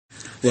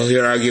We'll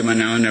hear argument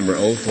now number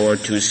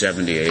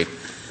 04278,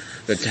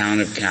 the town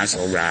of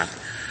Castle Rock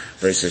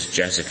versus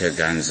Jessica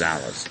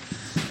Gonzalez.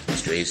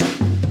 Mr. Easton.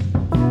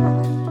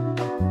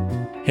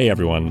 Hey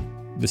everyone,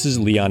 this is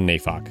Leon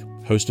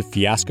Neyfakh, host of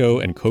Fiasco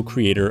and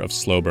co-creator of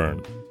Slow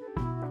Burn.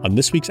 On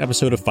this week's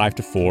episode of 5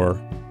 to 4,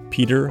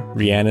 Peter,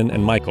 Rhiannon,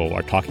 and Michael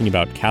are talking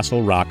about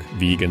Castle Rock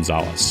v.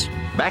 Gonzalez.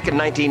 Back in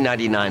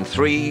 1999,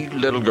 3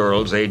 little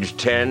girls aged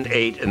 10,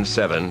 8, and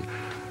 7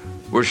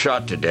 were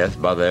shot to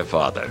death by their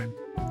father.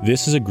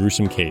 This is a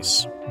gruesome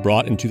case,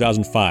 brought in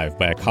 2005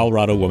 by a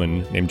Colorado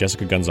woman named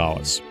Jessica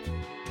Gonzalez.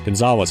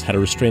 Gonzalez had a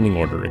restraining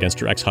order against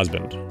her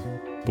ex-husband,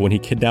 but when he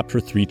kidnapped her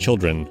 3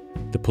 children,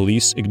 the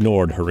police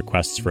ignored her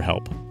requests for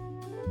help.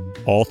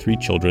 All 3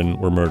 children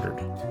were murdered.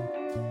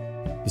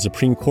 The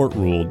Supreme Court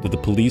ruled that the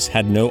police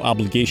had no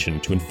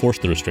obligation to enforce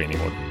the restraining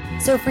order.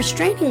 So if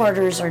restraining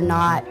orders are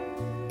not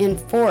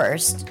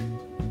enforced,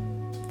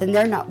 then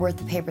they're not worth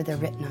the paper they're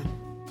written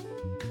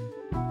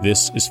on.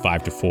 This is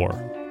 5 to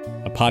 4.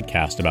 A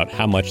podcast about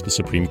how much the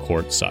Supreme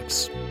Court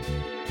sucks.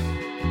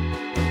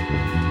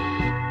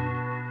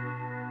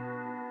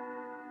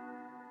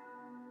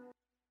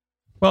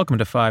 Welcome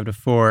to 5 to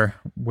 4,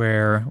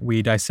 where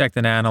we dissect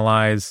and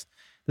analyze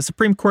the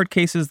Supreme Court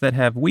cases that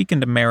have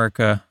weakened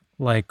America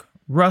like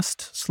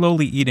rust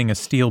slowly eating a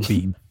steel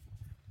beam.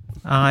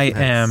 I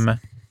am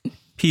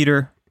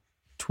Peter,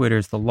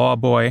 Twitter's the Law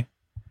Boy,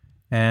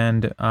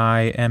 and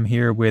I am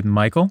here with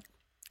Michael.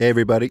 Hey,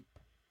 everybody.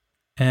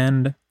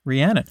 And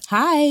Rhiannon.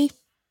 Hi.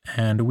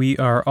 And we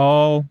are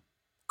all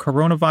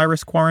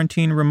coronavirus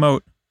quarantine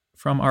remote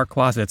from our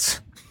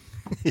closets.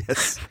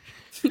 Yes.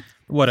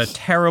 What a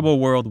terrible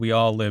world we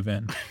all live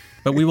in.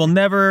 But we will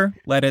never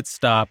let it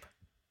stop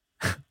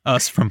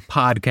us from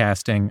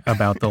podcasting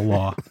about the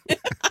law.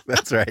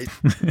 That's right.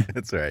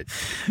 That's right.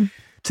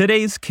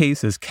 Today's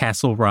case is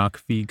Castle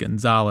Rock v.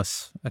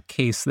 Gonzalez, a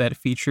case that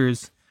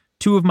features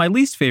 2 of my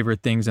least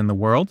favorite things in the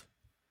world,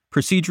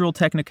 procedural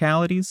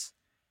technicalities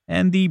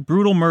and the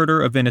brutal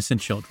murder of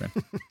innocent children.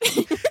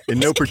 In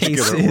no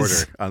particular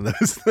order on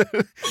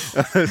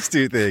those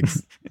 2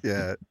 things.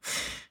 Yeah.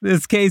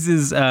 This case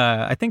is,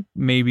 I think,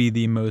 maybe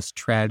the most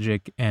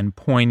tragic and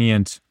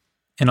poignant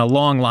in a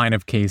long line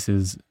of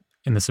cases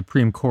in the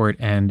Supreme Court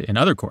and in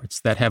other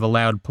courts that have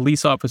allowed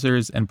police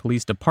officers and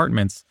police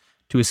departments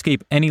to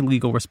escape any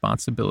legal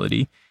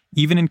responsibility,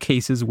 even in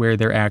cases where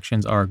their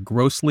actions are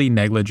grossly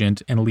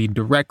negligent and lead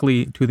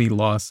directly to the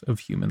loss of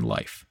human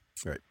life.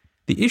 Right.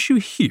 The issue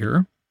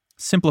here,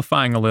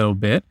 simplifying a little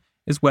bit,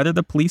 is whether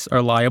the police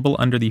are liable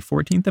under the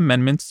 14th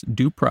Amendment's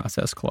Due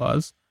Process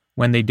Clause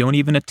when they don't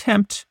even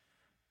attempt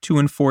to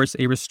enforce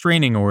a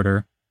restraining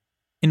order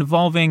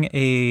involving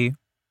a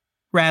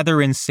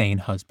rather insane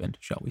husband,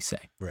 shall we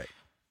say. Right.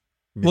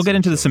 We'll get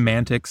into the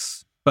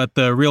semantics, but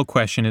the real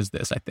question is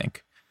this, I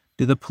think.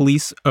 Do the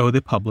police owe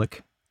the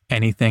public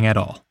anything at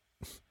all?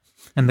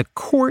 And the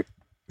court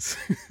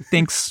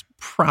thinks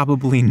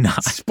probably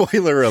not.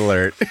 Spoiler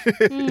alert.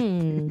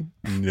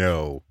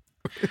 No.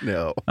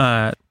 No.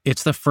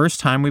 It's the first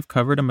time we've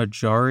covered a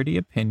majority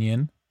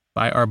opinion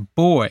by our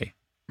boy,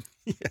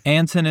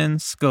 Antonin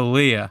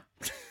Scalia,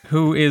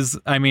 who is,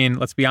 I mean,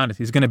 let's be honest,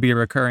 he's going to be a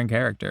recurring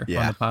character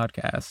on the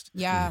podcast.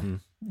 Yeah.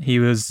 Mm-hmm. He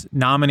was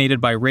nominated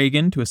by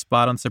Reagan to a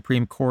spot on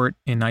Supreme Court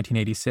in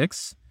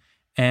 1986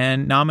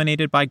 and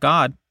nominated by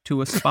God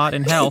to a spot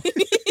in hell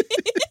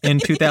in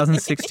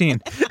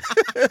 2016.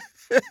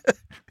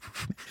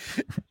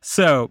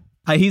 So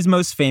he's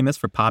most famous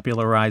for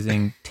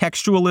popularizing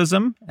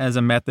textualism as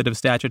a method of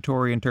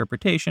statutory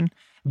interpretation,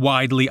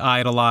 widely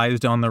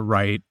idolized on the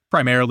right,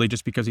 primarily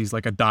just because he's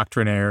like a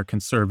doctrinaire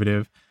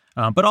conservative,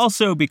 but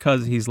also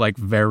because he's like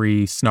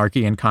very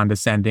snarky and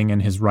condescending in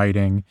his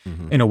writing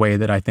in a way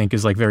that I think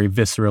is like very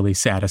viscerally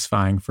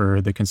satisfying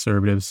for the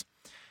conservatives.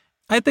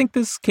 I think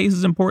this case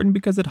is important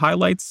because it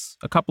highlights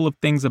a couple of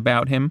things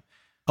about him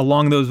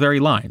along those very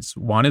lines.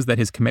 One is that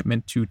his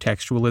commitment to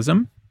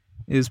textualism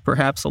is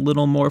perhaps a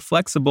little more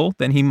flexible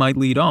than he might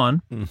lead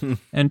on.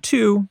 And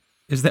 2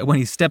 is that when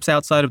he steps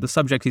outside of the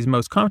subject he's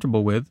most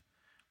comfortable with,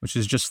 which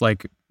is just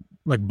like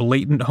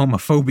blatant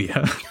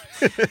homophobia,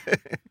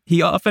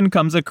 he often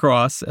comes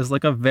across as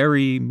like a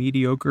very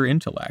mediocre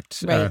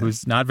intellect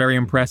who's not very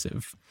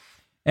impressive.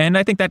 And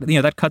I think that,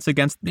 that cuts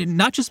against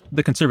not just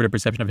the conservative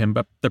perception of him,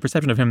 but the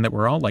perception of him that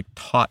we're all like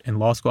taught in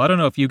law school. I don't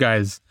know if you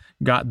guys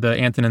got the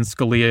Antonin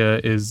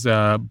Scalia is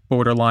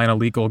borderline a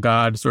legal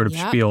god sort of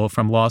spiel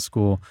from law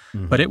school,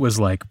 but it was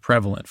like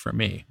prevalent for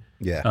me.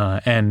 Yeah.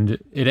 And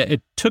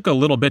it took a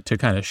little bit to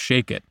kind of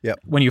shake it. Yep.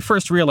 When you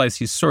first realize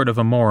he's sort of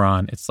a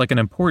moron, it's like an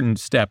important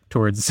step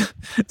towards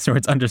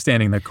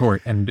understanding the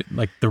court and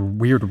like the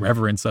weird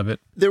reverence of it.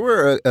 There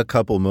were a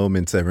couple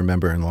moments I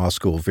remember in law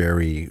school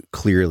very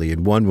clearly.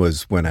 And one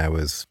was when I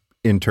was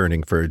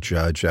interning for a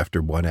judge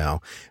after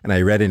 1L, and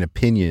I read an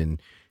opinion,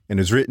 and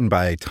it was written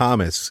by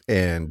Thomas,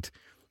 and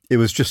it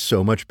was just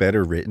so much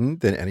better written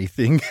than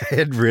anything I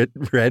had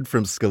read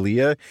from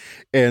Scalia.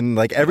 And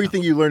like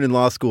everything you learn in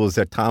law school is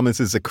that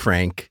Thomas is a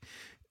crank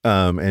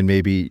and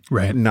maybe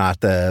Right.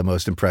 not the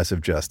most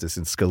impressive justice.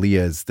 And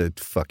Scalia is the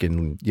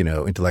fucking,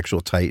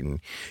 intellectual titan.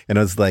 And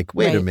I was like,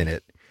 wait a Right.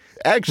 minute.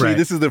 Actually, Right.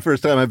 this is the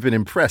first time I've been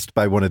impressed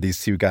by one of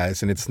these two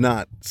guys, and it's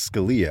not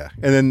Scalia.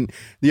 And then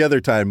the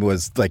other time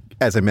was, like,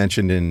 as I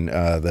mentioned in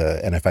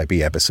the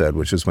NFIB episode,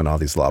 which was when all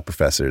these law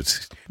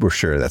professors were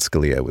sure that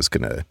Scalia was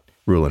going to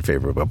rule in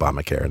favor of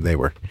Obamacare, and they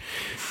were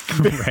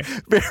Right.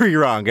 very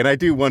wrong. And I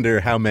do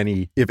wonder how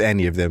many, if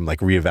any of them, like,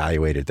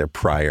 reevaluated their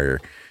prior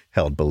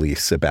held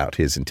beliefs about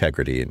his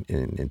integrity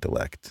and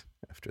intellect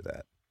after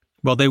that.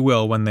 Well, they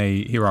will when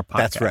they hear our podcast.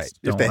 That's right.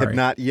 If Don't they worry. have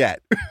not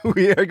yet,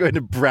 we are going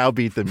to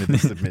browbeat them into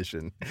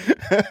submission.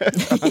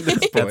 On this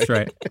point. That's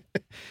right.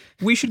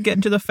 We should get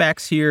into the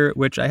facts here,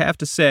 which I have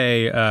to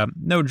say,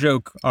 no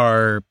joke,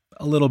 are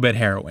a little bit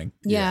harrowing.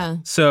 Yeah.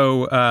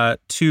 So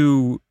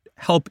to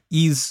help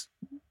ease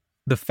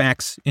the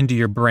facts into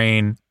your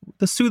brain,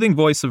 the soothing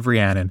voice of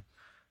Rhiannon,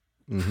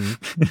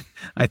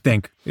 I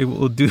think it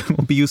will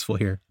be useful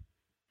here.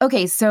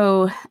 Okay,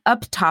 so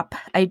up top,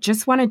 I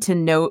just wanted to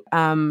note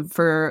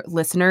for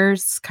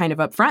listeners kind of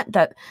up front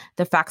that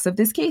the facts of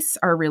this case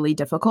are really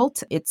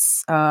difficult.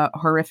 It's a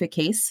horrific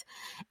case.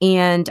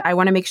 And I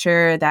want to make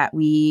sure that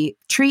we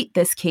treat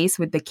this case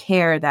with the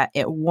care that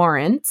it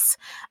warrants,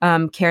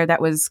 care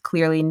that was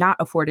clearly not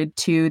afforded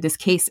to this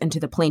case and to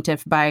the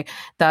plaintiff by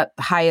the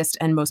highest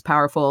and most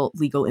powerful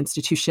legal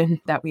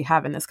institution that we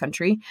have in this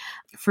country.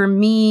 For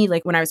me,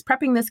 like when I was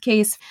prepping this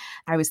case,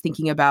 I was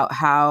thinking about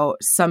how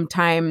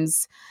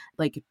sometimes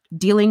like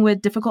dealing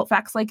with difficult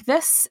facts like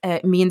this,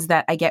 it means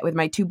that I get with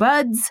my two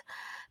buds,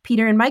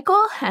 Peter and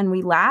Michael, and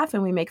we laugh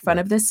and we make fun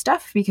of this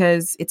stuff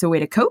because it's a way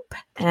to cope.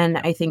 And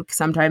I think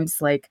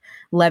sometimes like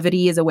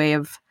levity is a way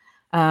of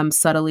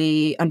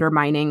subtly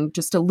undermining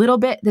just a little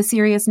bit the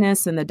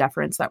seriousness and the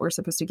deference that we're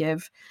supposed to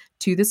give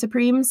to the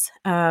Supremes.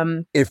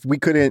 If we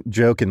couldn't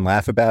joke and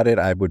laugh about it,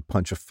 I would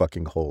punch a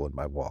fucking hole in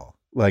my wall.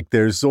 Like,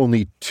 there's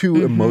only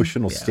two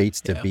emotional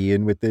states to be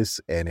in with this,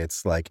 and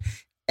it's like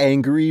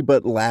angry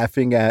but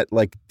laughing at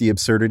like the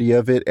absurdity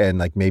of it, and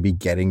like maybe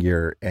getting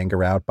your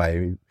anger out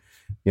by,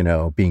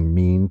 being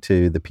mean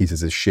to the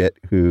pieces of shit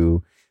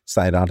who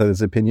signed onto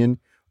this opinion,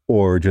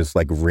 or just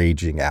like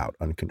raging out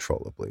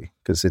uncontrollably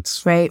because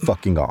it's Right.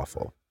 fucking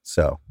awful.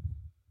 So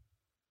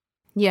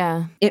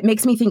Yeah. It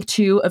makes me think,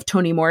 too, of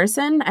Toni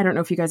Morrison. I don't know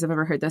if you guys have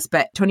ever heard this,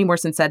 but Toni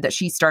Morrison said that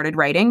she started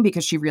writing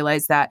because she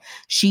realized that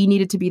she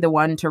needed to be the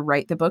one to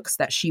write the books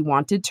that she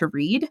wanted to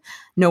read.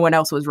 No one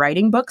else was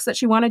writing books that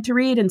she wanted to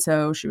read. And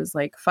so she was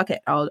like, fuck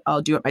it,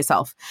 I'll do it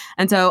myself.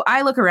 And so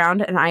I look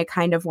around and I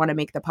kind of want to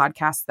make the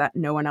podcast that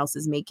no one else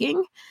is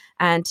making.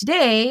 And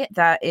today,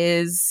 that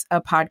is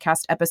a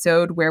podcast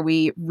episode where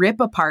we rip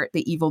apart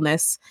the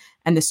evilness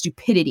and the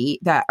stupidity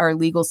that our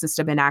legal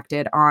system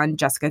enacted on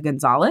Jessica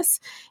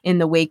Gonzalez in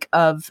the wake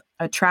of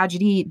a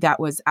tragedy that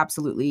was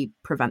absolutely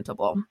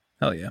preventable.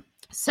 Hell yeah.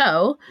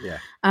 So,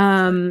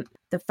 the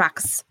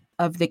facts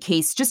of the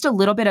case, just a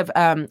little bit of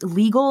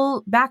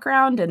legal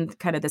background and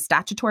kind of the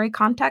statutory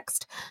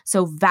context.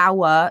 So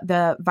VAWA,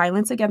 the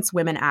Violence Against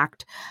Women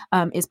Act,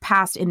 is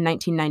passed in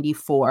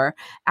 1994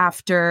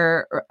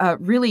 after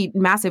really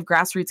massive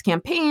grassroots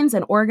campaigns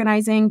and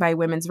organizing by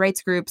women's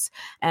rights groups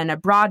and a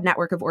broad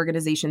network of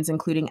organizations,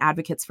 including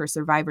advocates for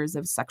survivors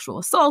of sexual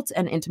assault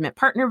and intimate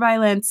partner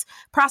violence,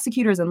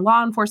 prosecutors and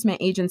law enforcement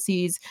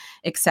agencies,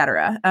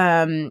 etc.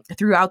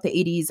 Throughout the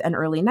 80s and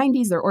early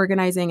 90s, they're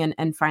organizing,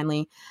 and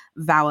finally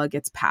VAWA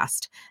gets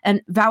passed.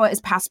 And VAWA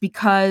is passed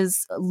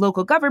because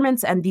local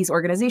governments and these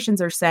organizations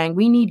are saying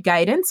we need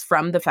guidance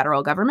from the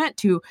federal government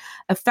to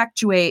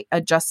effectuate a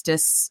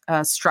justice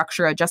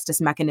structure, a justice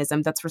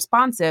mechanism that's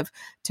responsive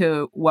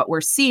to what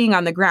we're seeing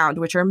on the ground,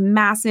 which are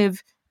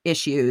massive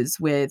issues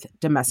with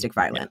domestic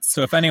violence.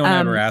 So if anyone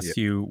ever asks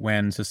you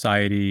when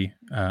society,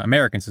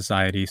 American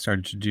society,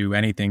 started to do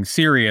anything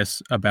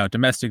serious about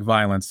domestic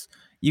violence,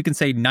 you can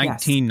say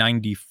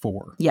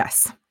 1994.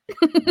 Yes.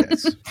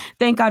 yes.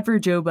 Thank God for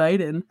Joe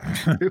Biden.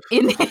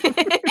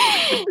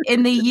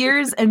 In the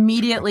years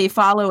immediately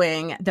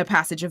following the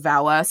passage of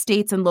VAWA,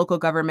 states and local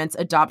governments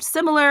adopt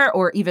similar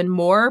or even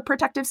more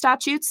protective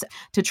statutes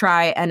to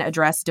try and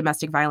address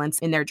domestic violence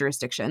in their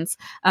jurisdictions.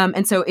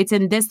 And so it's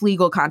in this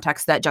legal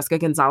context that Jessica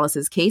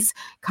Gonzalez's case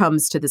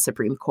comes to the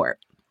Supreme Court.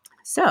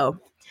 So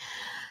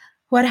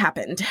what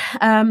happened?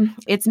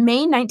 It's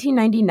May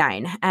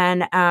 1999,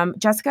 and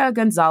Jessica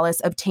Gonzalez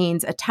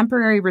obtains a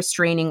temporary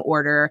restraining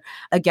order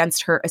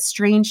against her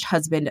estranged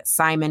husband,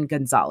 Simon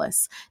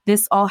Gonzalez.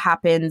 This all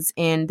happens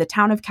in the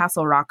town of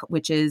Castle Rock,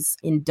 which is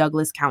in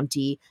Douglas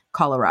County,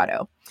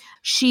 Colorado.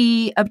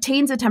 She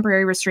obtains a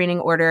temporary restraining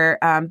order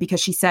because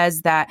she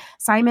says that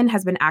Simon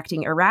has been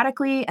acting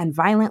erratically and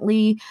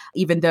violently.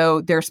 Even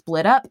though they're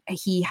split up,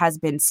 he has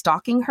been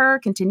stalking her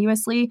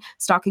continuously,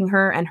 stalking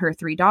her and her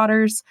 3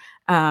 daughters.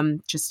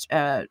 Just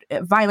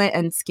violent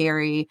and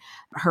scary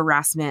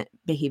harassment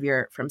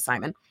behavior from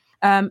Simon.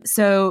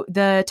 So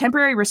the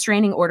temporary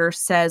restraining order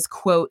says,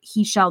 quote,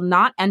 he shall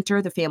not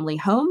enter the family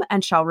home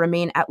and shall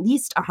remain at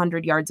least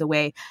 100 yards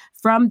away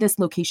from this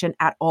location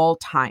at all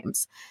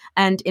times.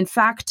 And in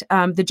fact,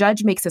 the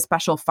judge makes a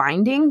special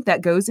finding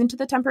that goes into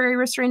the temporary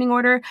restraining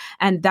order.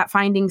 And that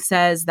finding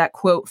says that,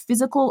 quote,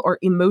 physical or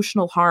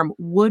emotional harm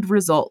would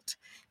result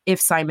if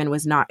Simon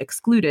was not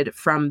excluded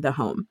from the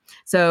home.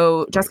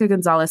 So Jessica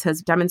Gonzalez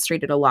has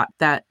demonstrated a lot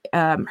that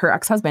her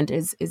ex-husband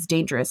is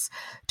dangerous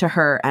to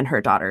her and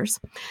her daughters.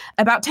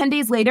 About 10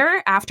 days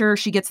later, after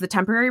she gets the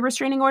temporary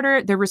restraining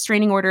order, the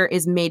restraining order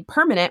is made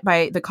permanent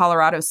by the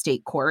Colorado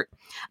State Court.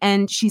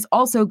 And she's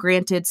also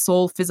granted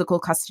sole physical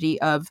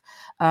custody of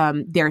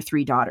their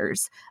 3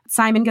 daughters.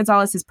 Simon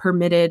Gonzalez is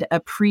permitted a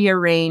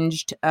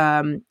prearranged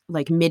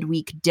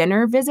midweek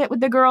dinner visit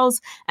with the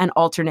girls and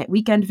alternate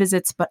weekend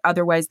visits, but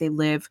otherwise they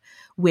live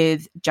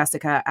with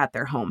Jessica at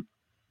their home.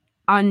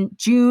 On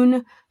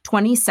June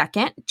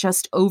 22nd,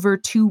 just over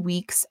 2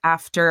 weeks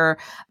after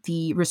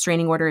the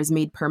restraining order is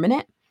made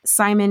permanent,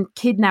 Simon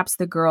kidnaps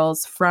the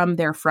girls from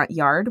their front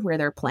yard where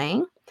they're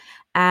playing.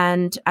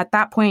 And at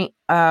that point,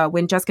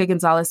 when Jessica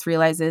Gonzalez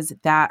realizes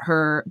that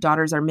her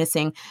daughters are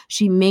missing,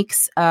 she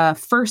makes a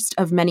first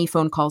of many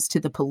phone calls to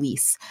the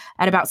police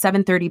at about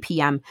 7:30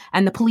 p.m.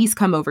 And the police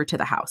come over to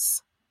the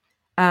house.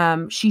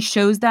 She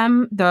shows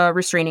them the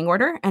restraining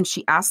order and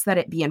she asks that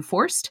it be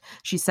enforced.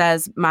 She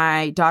says,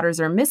 my daughters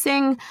are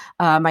missing.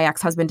 My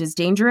ex-husband is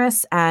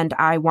dangerous and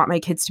I want my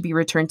kids to be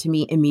returned to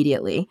me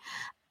immediately.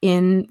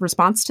 In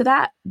response to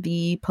that,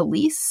 the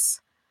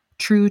police,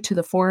 true to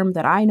the form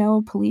that I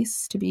know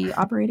police to be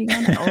operating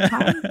on at all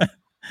times,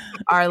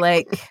 are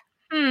like,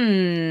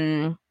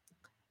 no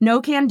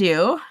can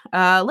do.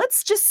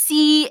 Let's just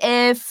see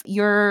if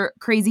your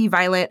crazy,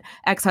 violent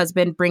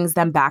ex-husband brings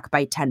them back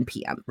by 10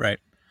 p.m. Right.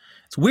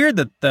 It's weird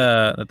that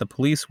the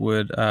police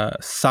would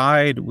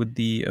side with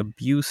the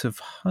abusive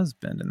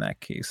husband in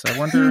that case. I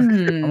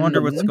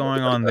wonder what's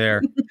going on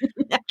there.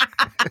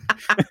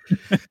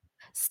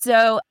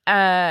 So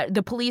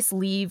the police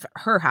leave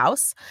her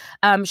house.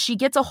 She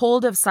gets a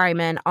hold of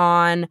Simon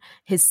on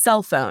his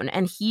cell phone,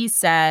 and he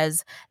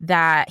says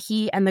that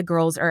he and the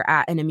girls are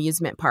at an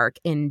amusement park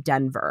in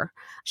Denver.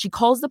 She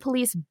calls the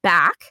police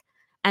back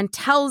and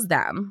tells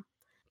them,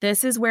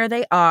 this is where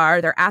they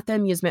are. They're at the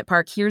amusement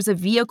park. Here's a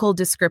vehicle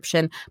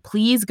description.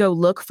 Please go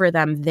look for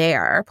them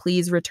there.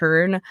 Please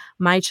return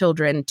my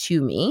children to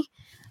me.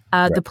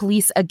 The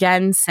police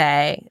again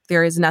say,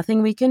 there is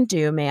nothing we can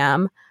do,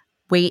 ma'am.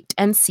 Wait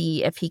and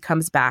see if he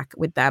comes back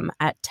with them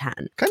at 10.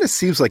 Kind of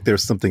seems like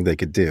there's something they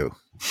could do.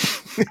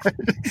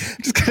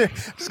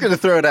 just gonna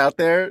throw it out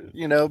there.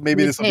 You know,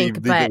 maybe this will be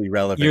legally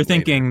relevant. You're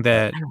thinking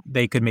that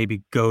they could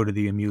maybe go to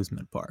the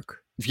amusement park.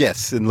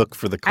 Yes, and look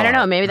for the car. I don't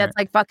know. Maybe that's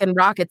like fucking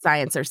rocket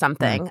science or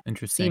something.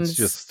 Interesting. It's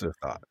just a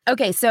thought.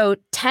 Okay, so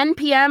 10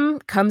 p.m.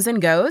 comes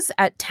and goes.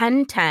 At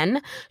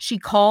 10:10, she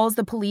calls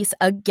the police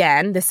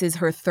again. This is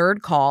her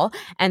third call,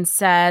 and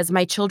says,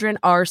 my children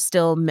are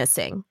still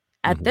missing.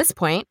 At this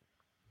point,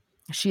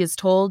 she is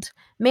told,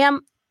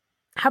 ma'am,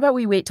 how about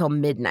we wait till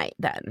midnight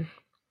then?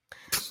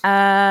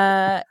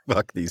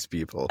 Fuck these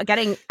people.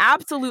 Getting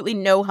absolutely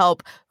no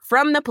help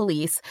from the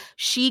police,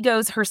 she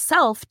goes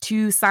herself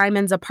to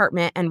Simon's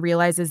apartment and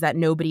realizes that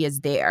nobody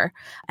is there.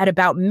 At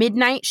about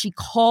midnight, she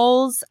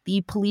calls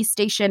the police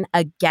station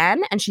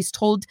again, and she's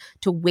told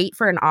to wait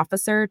for an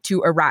officer to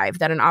arrive,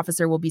 that an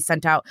officer will be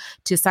sent out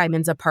to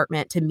Simon's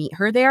apartment to meet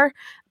her there.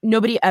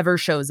 Nobody ever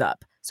shows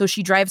up. So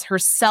she drives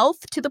herself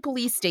to the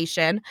police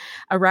station,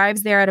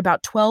 arrives there at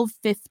about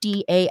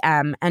 12:50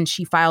 a.m., and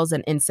she files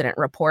an incident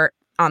report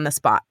on the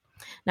spot.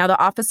 Now, the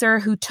officer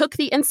who took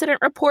the incident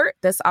report,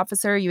 this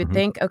officer, you would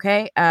think,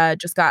 okay,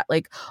 just got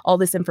like all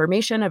this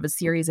information of a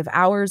series of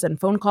hours and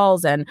phone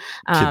calls and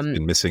kids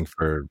been missing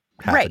for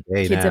half a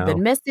day kids now. have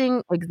been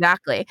missing.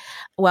 Exactly.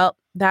 Well,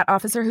 that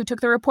officer who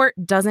took the report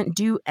doesn't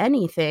do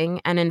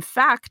anything. And in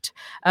fact,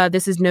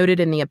 this is noted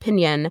in the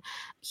opinion,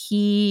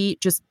 he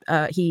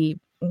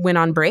went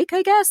on break,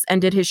 I guess,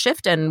 and did his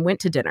shift and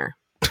went to dinner.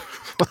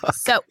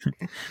 So,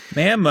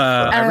 ma'am,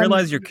 I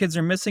realize your kids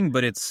are missing,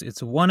 but it's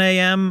 1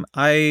 a.m.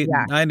 I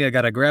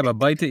gotta grab a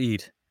bite to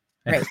eat.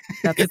 Right.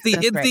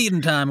 It's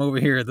eating time over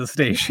here at the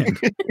station.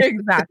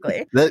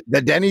 Exactly.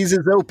 The Denny's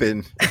is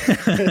open.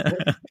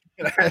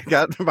 I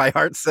got my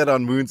heart set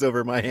on Moons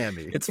Over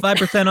Miami. It's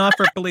 5% off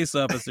for police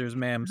officers,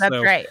 ma'am. That's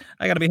right.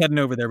 I got to be heading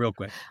over there real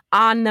quick.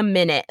 On the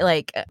minute,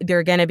 like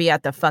they're going to be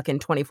at the fucking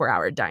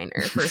 24-hour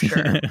diner for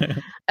sure.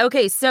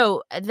 Okay,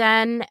 so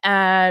then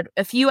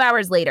a few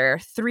hours later,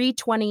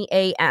 3:20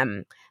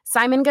 a.m.,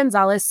 Simon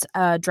Gonzalez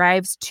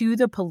drives to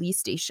the police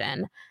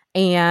station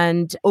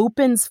and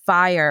opens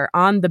fire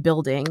on the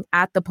building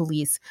at the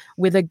police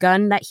with a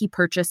gun that he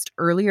purchased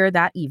earlier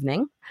that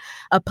evening.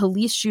 A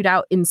police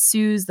shootout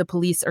ensues. The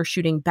police are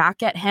shooting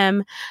back at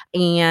him,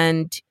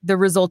 and the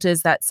result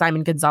is that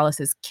Simon Gonzalez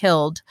is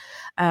killed.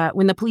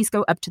 When the police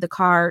go up to the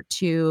car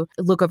to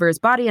look over his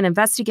body and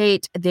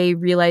investigate, they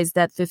realize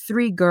that the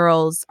 3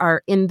 girls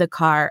are in the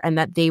car and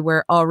that they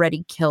were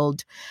already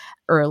killed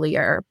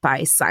earlier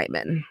by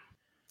Simon.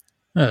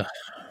 Ugh.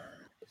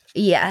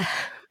 Yeah.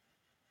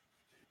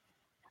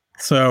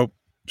 So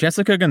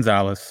Jessica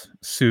Gonzalez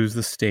sues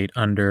the state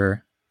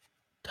under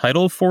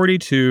Title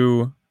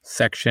 42,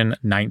 Section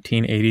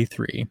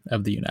 1983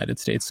 of the United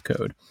States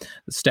Code,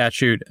 the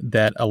statute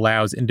that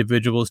allows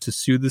individuals to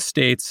sue the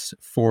states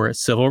for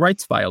civil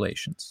rights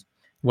violations.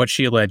 What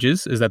she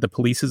alleges is that the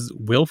police's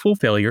willful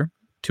failure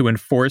to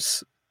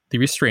enforce the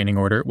restraining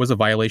order was a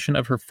violation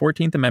of her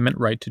 14th Amendment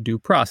right to due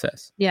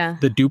process. Yeah.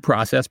 The due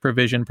process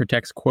provision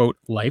protects, quote,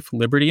 life,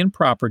 liberty, and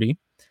property.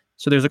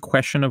 So there's a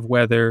question of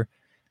whether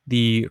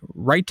the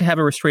right to have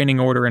a restraining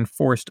order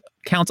enforced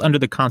counts under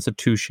the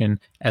Constitution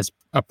as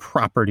a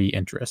property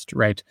interest,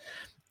 right?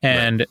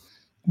 And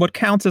what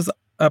counts as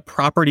a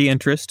property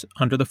interest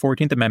under the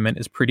 14th Amendment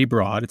is pretty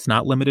broad. It's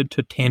not limited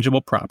to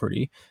tangible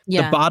property.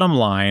 Yeah. The bottom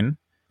line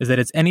is that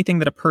it's anything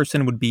that a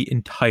person would be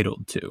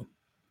entitled to.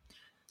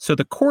 So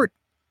the court,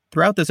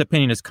 throughout this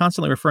opinion, is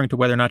constantly referring to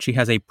whether or not she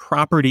has a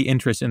property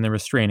interest in the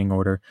restraining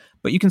order,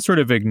 but you can sort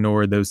of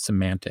ignore those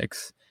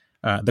semantics.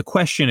 The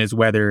question is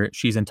whether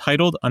she's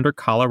entitled under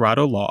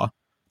Colorado law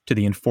to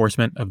the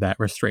enforcement of that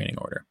restraining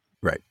order.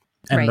 Right.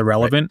 And the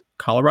relevant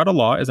Colorado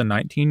law is a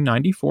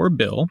 1994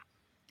 bill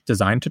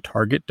designed to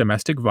target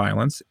domestic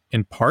violence,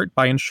 in part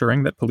by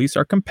ensuring that police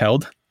are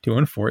compelled to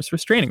enforce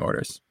restraining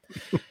orders.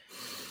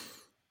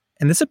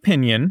 In this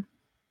opinion,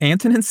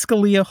 Antonin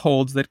Scalia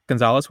holds that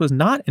Gonzalez was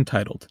not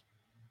entitled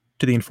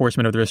to the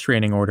enforcement of the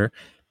restraining order,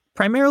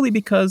 primarily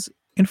because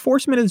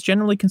enforcement is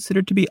generally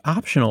considered to be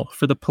optional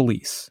for the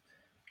police.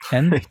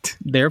 And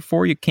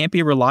therefore, you can't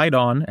be relied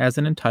on as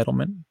an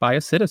entitlement by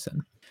a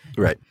citizen.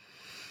 Right.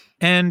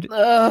 And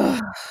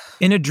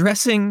in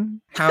addressing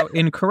how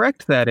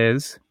incorrect that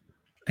is,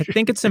 I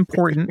think it's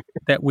important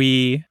that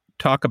we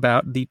talk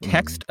about the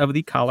text of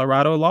the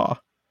Colorado law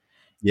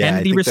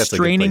and the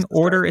restraining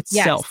order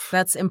itself. Yes,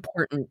 that's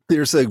important.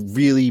 There's a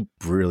really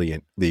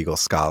brilliant legal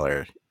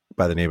scholar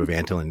by the name of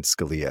Antonin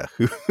Scalia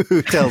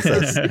who tells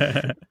us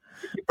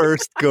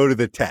first go to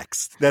the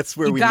text. That's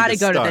where we need to start. You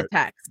got to go to the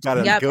text.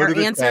 Yep, our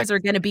answers are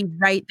going to be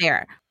right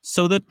there.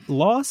 So the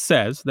law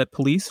says that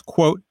police,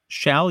 quote,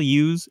 shall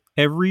use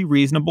every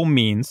reasonable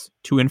means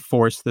to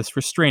enforce this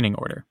restraining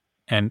order,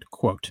 end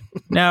quote.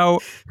 Now,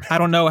 I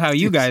don't know how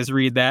you guys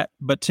read that,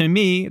 but to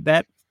me,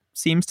 that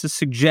seems to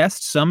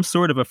suggest some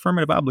sort of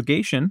affirmative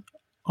obligation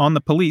on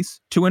the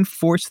police to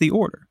enforce the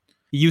order.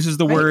 He uses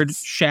the word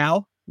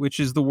shall, which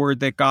is the word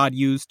that God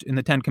used in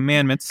the Ten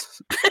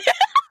Commandments.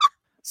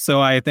 So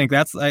I think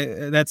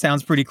that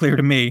sounds pretty clear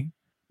to me.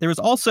 There is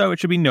also, it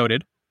should be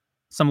noted,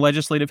 some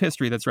legislative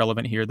history that's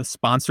relevant here. The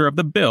sponsor of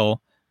the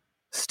bill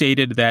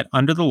stated that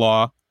under the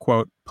law,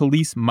 quote,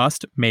 police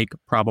must make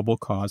probable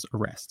cause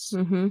arrests.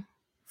 Mm-hmm.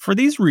 For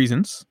these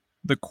reasons,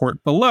 the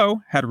court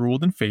below had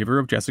ruled in favor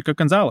of Jessica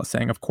Gonzalez,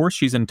 saying, of course,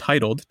 she's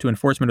entitled to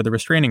enforcement of the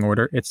restraining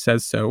order. It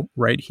says so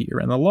right here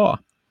in the law.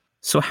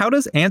 So how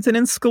does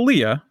Antonin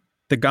Scalia,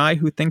 the guy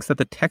who thinks that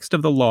the text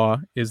of the law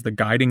is the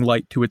guiding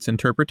light to its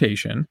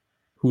interpretation,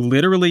 who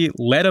literally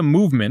led a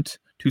movement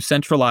to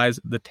centralize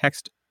the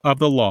text of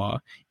the law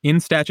in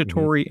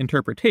statutory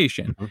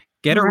interpretation,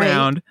 get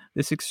around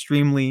this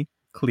extremely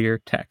clear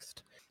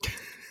text?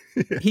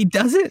 He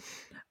does it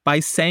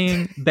by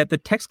saying that the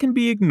text can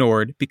be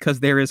ignored because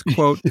there is,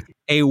 quote,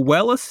 a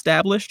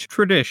well-established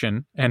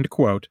tradition, end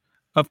quote,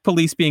 of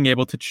police being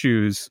able to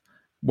choose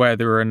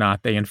whether or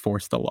not they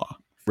enforce the law.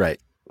 Right.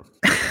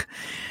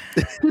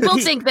 People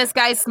think this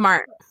guy's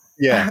smart.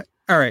 Yeah.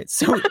 All right.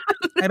 So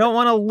I don't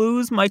want to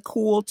lose my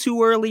cool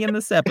too early in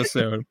this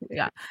episode.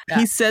 Yeah.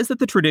 He says that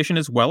the tradition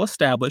is well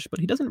established, but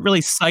he doesn't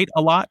really cite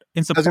a lot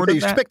in support of that. You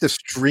expect a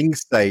string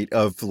cite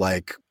of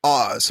like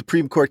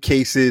Supreme Court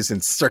cases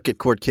and circuit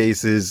court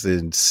cases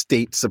and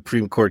state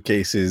Supreme Court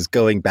cases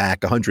going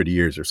back 100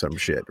 years or some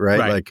shit, right?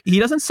 Like he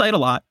doesn't cite a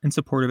lot in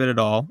support of it at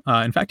all.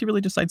 In fact, he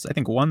really just cites, I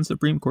think, one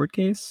Supreme Court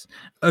case.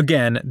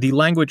 Again, the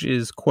language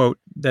is, quote,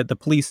 that the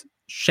police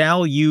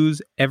shall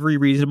use every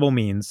reasonable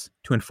means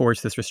to enforce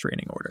this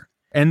restraining order.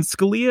 And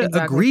Scalia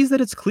agrees that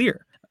it's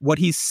clear. What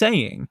he's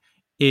saying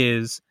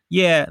is,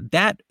 yeah,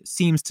 that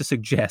seems to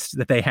suggest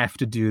that they have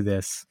to do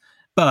this,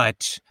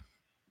 but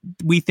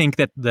we think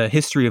that the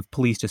history of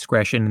police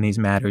discretion in these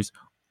matters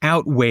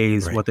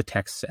outweighs what the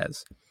text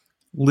says.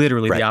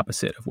 Literally the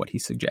opposite of what he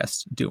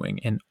suggests doing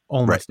in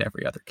almost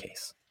every other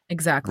case.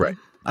 Exactly. Right.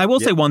 I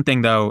will say one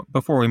thing, though,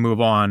 before we move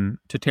on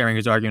to tearing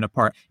his argument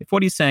apart. If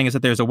what he's saying is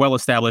that there's a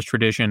well-established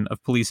tradition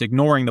of police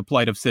ignoring the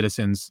plight of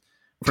citizens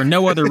for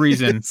no other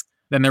reason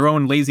than their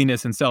own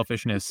laziness and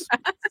selfishness,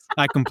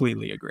 I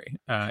completely agree.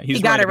 He's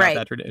he got right it about right.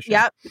 that tradition.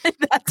 Yep,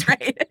 that's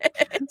right.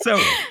 So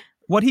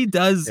what he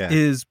does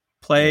is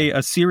play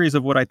a series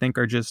of what I think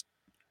are just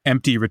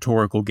empty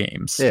rhetorical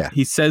games. Yeah.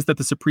 He says that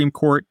the Supreme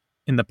Court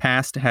in the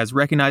past has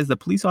recognized that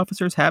police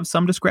officers have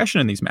some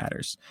discretion in these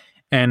matters.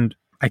 And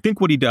I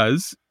think what he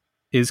does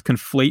is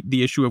conflate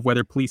the issue of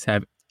whether police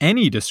have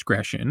any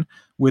discretion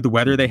with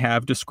whether they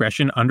have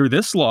discretion under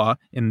this law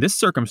in this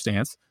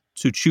circumstance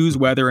to choose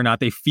whether or not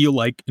they feel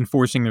like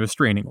enforcing the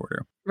restraining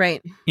order.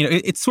 Right. You know,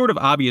 it's sort of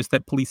obvious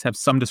that police have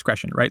some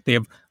discretion, right? They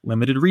have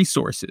limited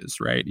resources,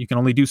 right? You can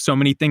only do so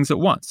many things at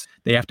once.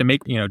 They have to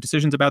make,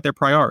 decisions about their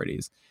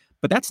priorities.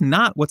 But that's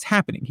not what's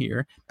happening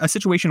here. A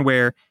situation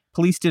where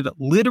police did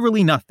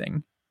literally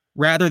nothing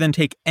rather than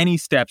take any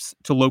steps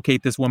to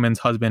locate this woman's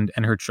husband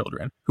and her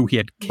children who he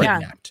had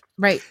kidnapped.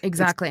 Right,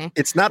 exactly.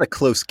 It's not a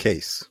close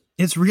case.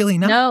 It's really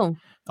not. No.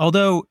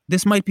 Although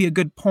this might be a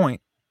good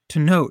point to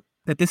note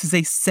that this is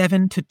a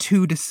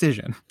 7-2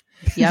 decision.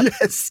 Yep.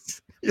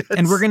 Yes.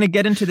 And we're going to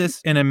get into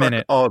this in a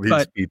minute. All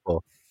these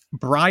people.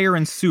 Breyer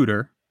and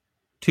Souter,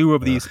 two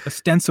of these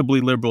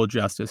ostensibly liberal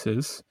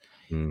justices,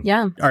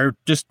 are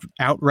just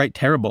outright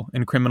terrible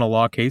in criminal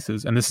law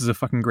cases. And this is a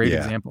fucking great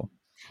example.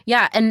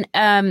 Yeah. And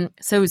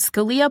so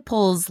Scalia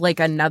pulls like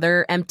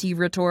another empty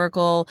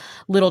rhetorical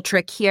little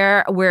trick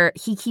here where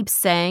he keeps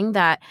saying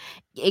that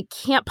it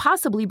can't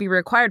possibly be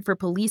required for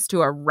police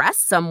to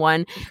arrest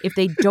someone if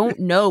they don't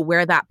know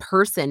where that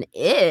person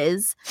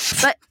is.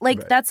 But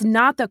that's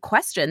not the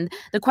question.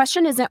 The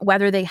question isn't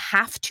whether they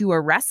have to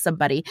arrest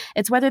somebody.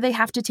 It's whether they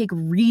have to take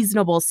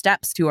reasonable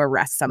steps to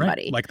arrest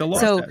somebody. Right, like the law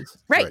says.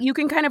 Right. You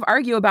can kind of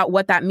argue about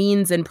what that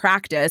means in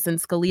practice.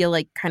 And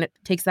Scalia kind of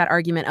takes that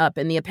argument up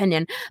in the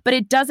opinion. But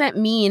it doesn't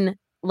mean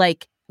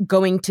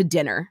going to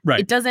dinner. Right.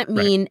 It doesn't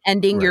mean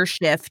ending your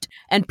shift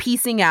and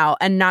piecing out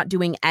and not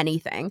doing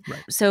anything.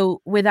 Right.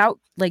 So without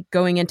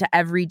going into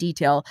every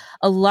detail,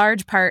 a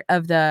large part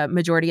of the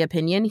majority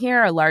opinion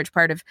here, a large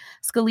part of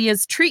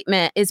Scalia's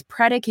treatment is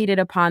predicated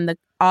upon the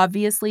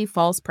obviously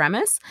false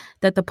premise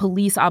that the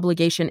police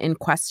obligation in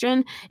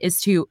question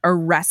is to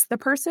arrest the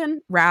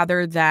person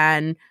rather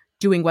than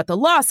doing what the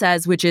law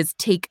says, which is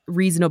take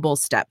reasonable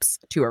steps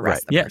to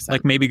arrest the person.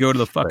 Like maybe go to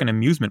the fucking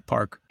amusement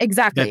park.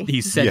 Exactly. That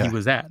he said he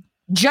was at.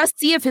 Just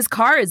see if his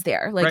car is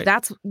there.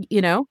 That's,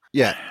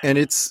 Yeah. And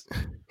this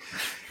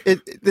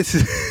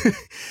is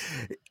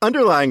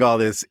underlying all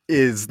this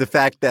is the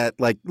fact that,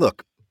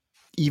 look,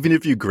 even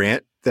if you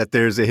grant that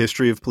there's a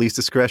history of police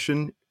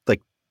discretion,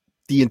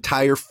 the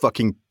entire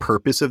fucking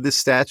purpose of this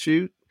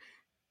statute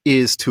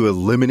is to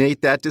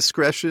eliminate that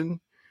discretion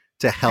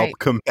to help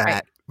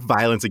combat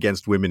violence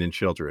against women and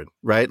children,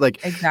 right?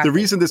 Exactly. The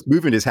reason this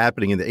movement is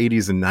happening in the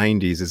 80s and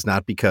 90s is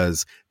not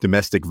because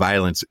domestic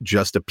violence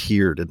just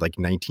appeared in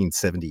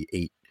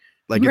 1978.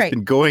 It's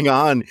been going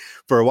on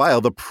for a while.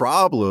 The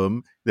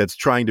problem that's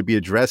trying to be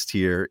addressed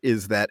here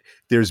is that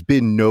there's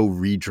been no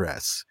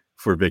redress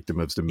for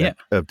victims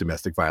of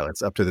domestic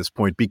violence up to this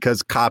point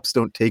because cops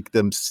don't take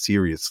them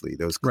seriously,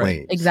 those claims.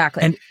 Right.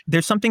 Exactly. And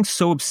there's something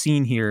so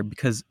obscene here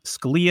because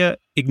Scalia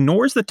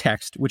ignores the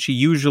text, which he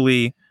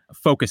usually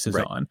focuses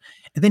on.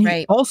 And then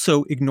he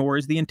also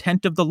ignores the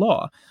intent of the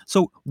law.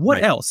 So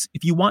what else,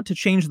 if you want to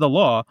change the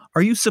law,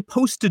 are you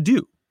supposed to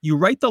do? You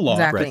write the law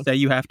that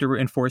you have to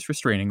enforce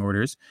restraining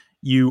orders.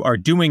 You are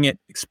doing it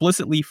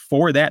explicitly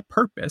for that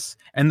purpose.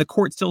 And the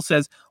court still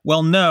says,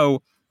 well,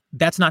 no,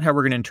 that's not how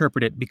we're going to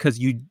interpret it because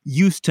you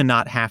used to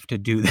not have to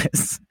do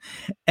this.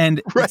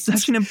 And it's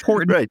such an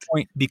important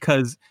point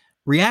because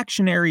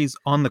reactionaries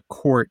on the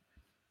court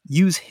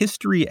use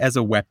history as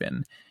a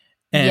weapon.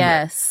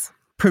 And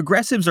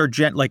progressives are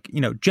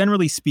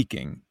generally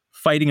speaking,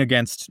 fighting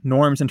against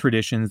norms and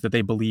traditions that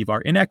they believe are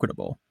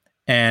inequitable.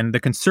 And the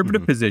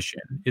conservative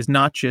position is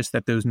not just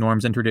that those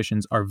norms and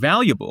traditions are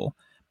valuable,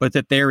 but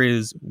that there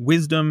is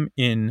wisdom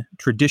in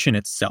tradition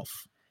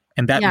itself.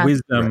 And that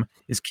wisdom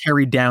is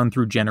carried down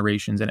through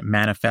generations and it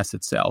manifests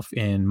itself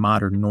in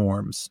modern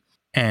norms.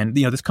 And,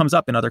 this comes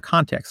up in other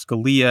contexts.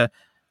 Scalia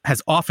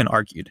has often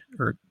argued,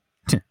 or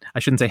I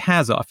shouldn't say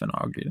has often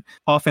argued.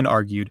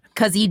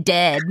 Because he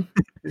did.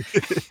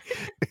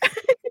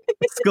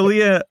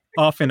 Scalia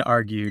often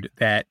argued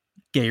that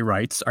gay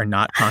rights are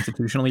not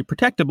constitutionally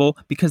protectable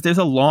because there's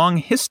a long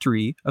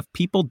history of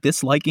people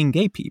disliking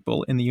gay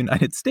people in the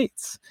United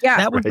States. Yeah,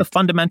 that was the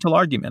fundamental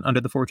argument under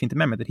the 14th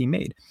Amendment that he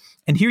made.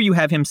 And here you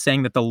have him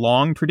saying that the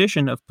long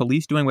tradition of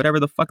police doing whatever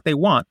the fuck they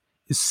want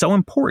is so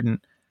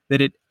important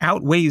that it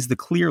outweighs the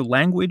clear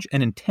language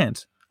and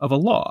intent of a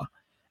law.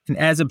 And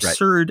as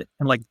absurd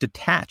and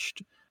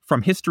detached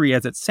from history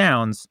as it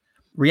sounds,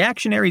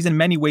 reactionaries in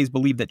many ways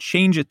believe that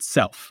change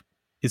itself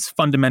is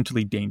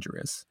fundamentally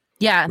dangerous.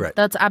 Yeah,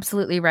 that's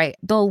absolutely right.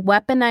 They'll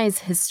weaponize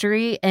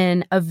history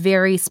in a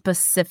very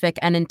specific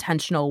and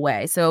intentional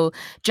way. So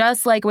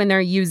just like when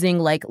they're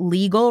using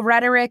legal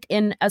rhetoric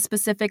in a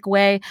specific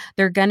way,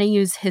 they're going to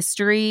use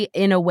history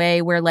in a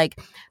way where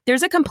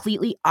there's a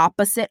completely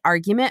opposite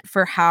argument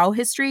for how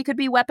history could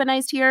be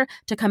weaponized here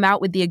to come out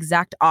with the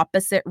exact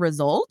opposite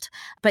result.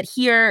 But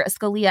here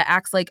Scalia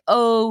acts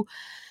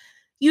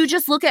you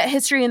just look at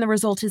history and the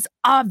result is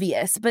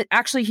obvious, but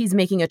actually he's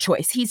making a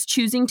choice. He's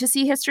choosing to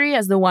see history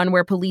as the one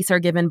where police are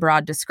given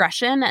broad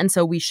discretion. And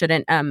so we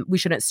shouldn't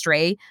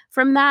stray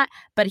from that.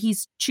 But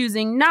he's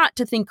choosing not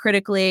to think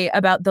critically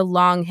about the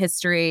long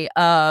history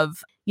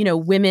of,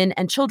 women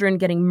and children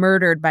getting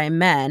murdered by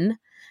men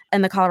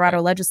and the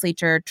Colorado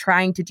legislature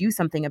trying to do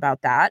something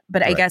about that.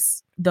 But I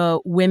guess the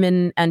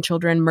women and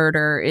children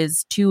murder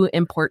is too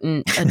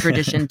important a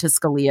tradition to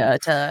Scalia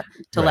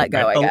to let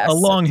go, I guess. A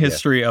long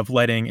history of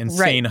letting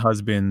insane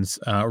husbands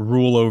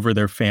rule over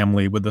their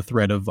family with the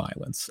threat of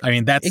violence. I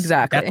mean, that's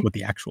what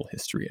the actual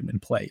history had been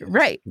play is.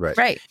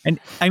 Right. And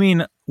I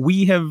mean,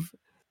 we have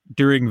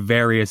during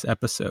various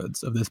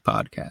episodes of this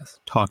podcast,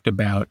 talked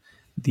about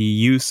the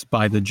use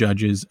by the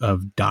judges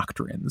of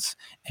doctrines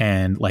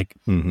and like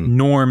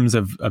norms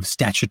of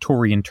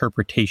statutory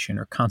interpretation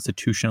or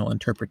constitutional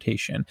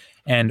interpretation,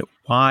 and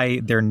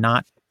why they're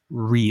not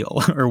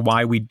real or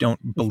why we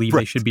don't believe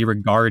they should be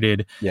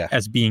regarded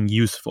as being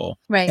useful.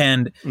 Right.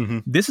 And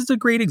this is a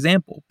great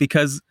example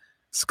because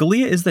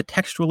Scalia is the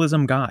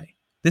textualism guy.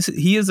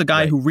 He is a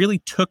guy who really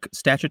took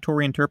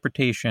statutory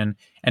interpretation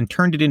and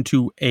turned it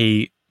into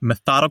a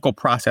methodical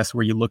process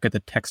where you look at the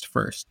text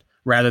first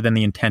rather than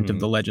the intent of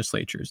the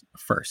legislatures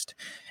first.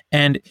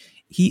 And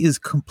he is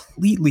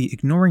completely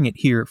ignoring it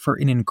here for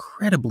an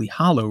incredibly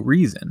hollow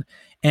reason.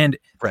 And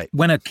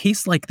when a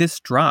case like this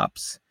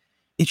drops,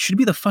 it should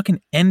be the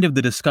fucking end of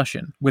the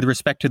discussion with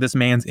respect to this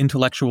man's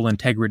intellectual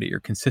integrity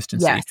or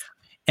consistency. Yes.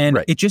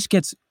 And it just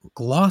gets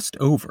glossed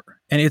over.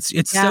 And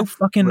it's so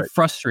fucking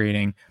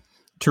frustrating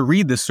to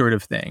read this sort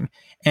of thing.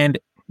 And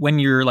when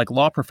your like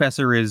law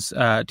professor is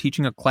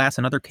teaching a class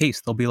another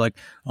case, they'll be like,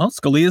 "Well,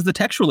 Scalia is the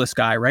textualist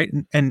guy, right?"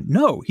 And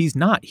no, he's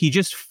not. He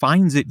just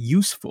finds it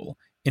useful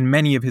in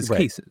many of his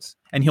cases,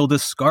 and he'll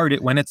discard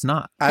it when it's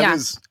not. I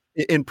was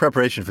in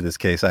preparation for this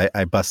case.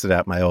 I busted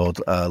out my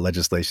old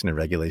legislation and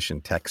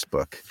regulation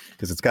textbook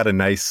because it's got a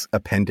nice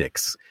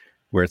appendix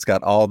where it's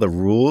got all the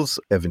rules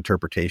of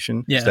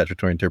interpretation,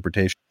 statutory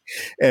interpretation,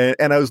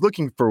 and I was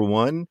looking for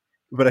one.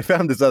 But I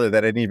found this other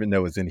that I didn't even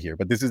know was in here.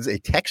 But this is a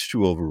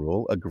textual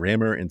rule, a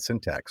grammar and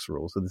syntax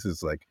rule. So this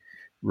is like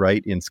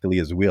right in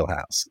Scalia's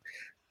wheelhouse.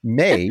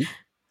 May,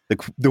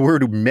 the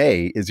word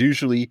may is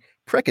usually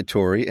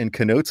precatory and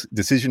connotes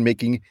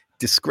decision-making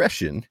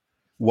discretion,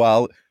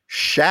 while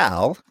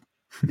shall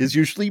is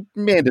usually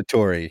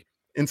mandatory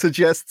and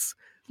suggests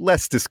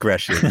less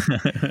discretion.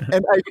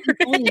 And I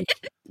believe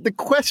the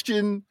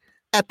question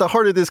at the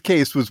heart of this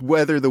case was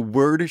whether the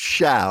word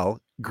shall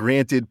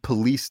granted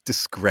police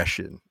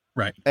discretion.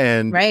 Right.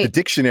 And the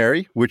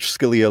dictionary, which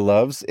Scalia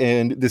loves,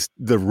 and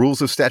the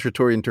rules of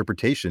statutory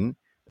interpretation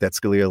that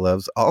Scalia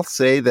loves, all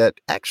say that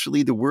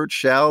actually the word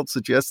shall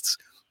suggests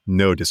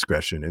no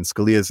discretion. And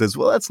Scalia says,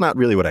 well, that's not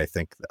really what I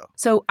think, though.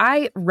 So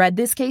I read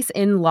this case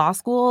in law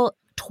school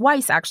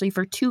twice, actually,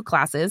 for 2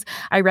 classes.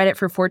 I read it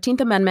for 14th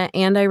Amendment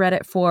and I read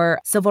it for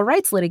civil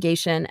rights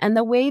litigation. And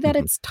the way that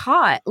it's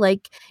taught,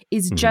 like,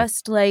 is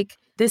just like,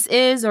 this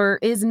is or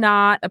is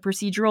not a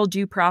procedural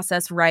due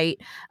process right.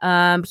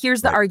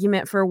 Here's the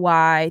argument for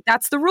why.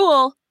 That's the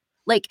rule.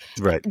 Like,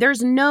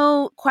 there's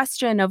no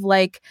question of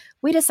like,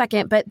 wait a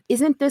second, but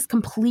isn't this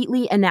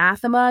completely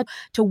anathema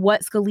to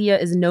what Scalia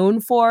is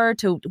known for,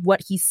 to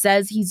what he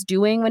says he's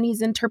doing when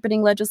he's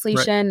interpreting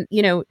legislation?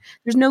 You know,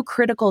 there's no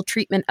critical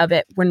treatment of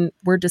it when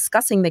we're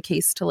discussing the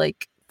case to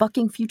like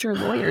fucking future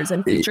lawyers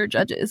and future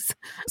judges.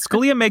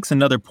 Scalia makes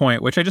another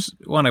point, which I just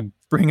want to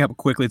bring up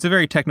quickly. It's a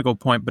very technical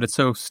point, but it's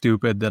so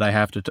stupid that I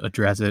have to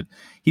address it.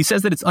 He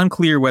says that it's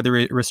unclear whether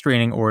a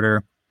restraining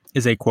order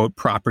is a, quote,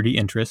 property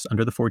interest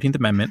under the 14th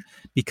Amendment,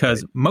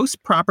 because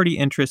most property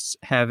interests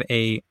have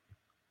a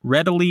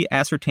readily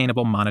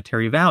ascertainable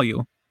monetary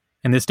value,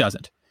 and this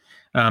doesn't.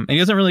 And he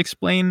doesn't really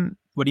explain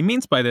what he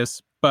means by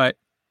this, but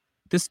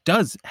this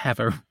does have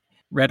a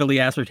readily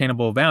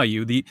ascertainable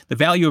value. The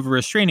value of a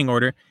restraining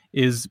order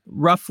is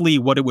roughly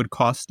what it would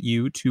cost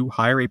you to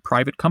hire a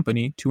private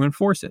company to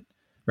enforce it,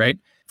 right?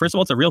 First of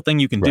all, it's a real thing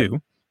you can do.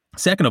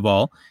 Second of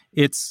all,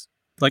 it's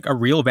like a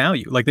real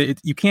value. Like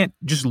you can't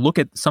just look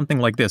at something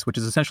like this, which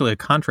is essentially a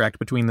contract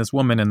between this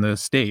woman and the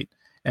state,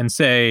 and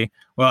say,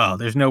 well,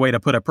 there's no way to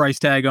put a price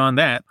tag on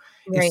that.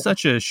 It's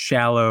such a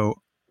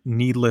shallow,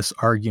 needless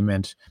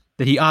argument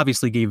that he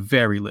obviously gave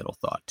very little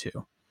thought to.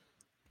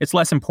 It's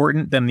less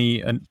important than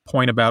the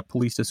point about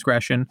police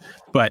discretion,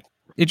 but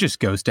it just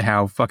goes to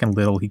how fucking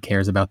little he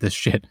cares about this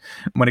shit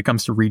when it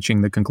comes to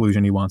reaching the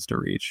conclusion he wants to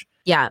reach.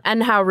 Yeah,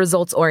 and how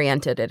results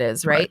oriented it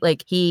is, right?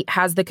 Like he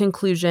has the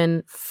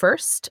conclusion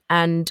first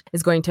and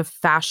is going to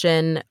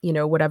fashion, you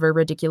know, whatever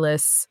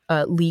ridiculous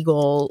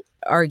legal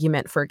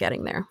argument for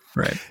getting there.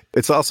 Right.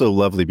 It's also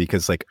lovely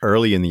because like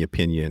early in the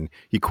opinion,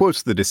 he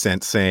quotes the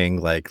dissent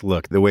saying like,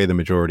 look, the way the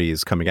majority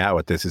is coming out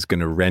with this is going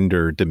to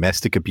render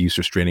domestic abuse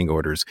restraining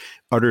orders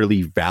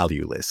utterly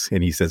valueless.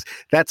 And he says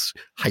that's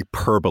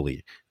hyperbole.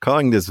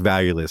 Calling this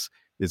valueless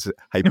is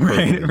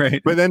hyperbole.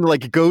 Right. But then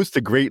like it goes to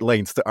great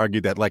lengths to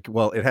argue that like,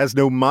 well, it has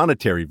no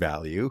monetary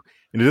value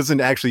and it doesn't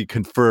actually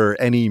confer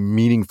any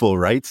meaningful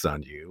rights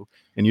on you.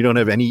 And you don't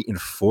have any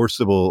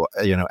enforceable,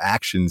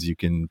 actions you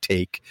can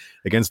take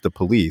against the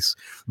police.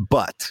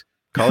 But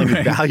calling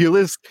it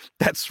valueless,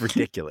 that's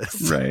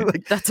ridiculous. Right.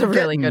 Like, that's a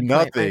really good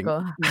point,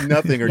 Michael.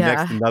 Nothing or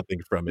next to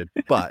nothing from it.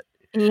 But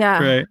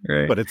Right.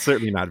 But it's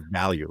certainly not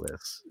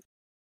valueless.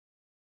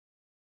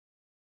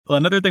 Well,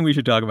 another thing we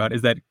should talk about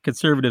is that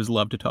conservatives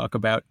love to talk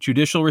about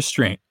judicial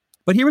restraint.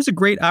 But here was a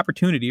great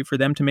opportunity for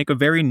them to make a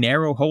very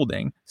narrow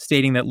holding,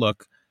 stating that,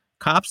 look,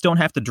 cops don't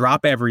have to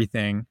drop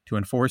everything to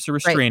enforce a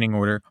restraining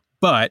order.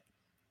 But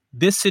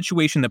this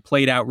situation that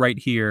played out right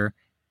here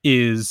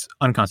is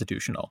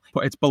unconstitutional.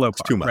 It's below par,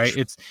 it's too much. Right?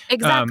 It's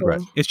exactly.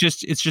 It's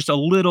just a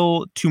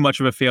little too much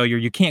of a failure.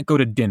 You can't go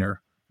to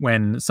dinner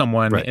when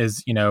someone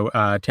is,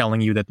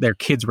 telling you that their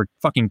kids were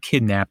fucking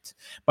kidnapped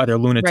by their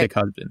lunatic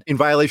husband. In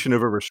violation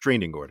of a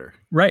restraining order.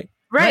 Right.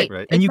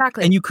 And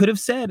exactly. You could have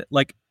said,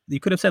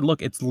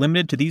 look, it's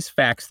limited to these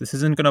facts. This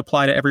isn't going to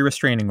apply to every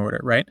restraining order,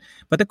 right?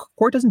 But the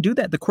court doesn't do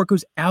that. The court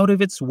goes out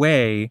of its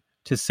way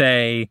to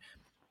say,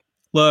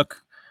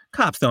 look,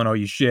 cops don't owe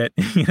you shit.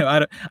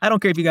 I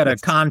don't care if you got a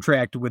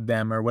contract with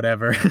them or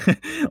whatever.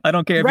 I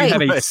don't care if you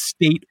have a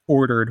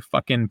state-ordered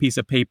fucking piece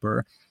of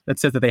paper that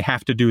says that they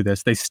have to do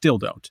this. They still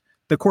don't.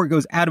 The court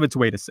goes out of its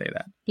way to say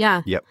that.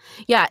 Yeah. Yep.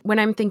 Yeah. When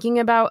I'm thinking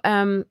about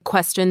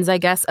questions, I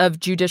guess, of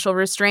judicial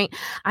restraint,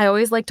 I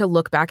always like to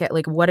look back at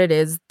like what it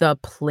is the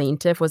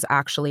plaintiff was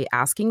actually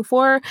asking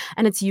for.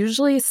 And it's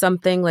usually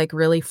something like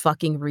really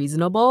fucking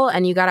reasonable.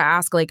 And you got to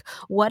ask, like,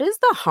 what is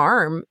the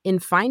harm in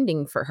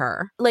finding for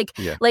her? Like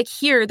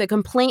here, the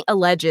complaint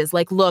alleges,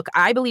 like, look,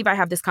 I believe I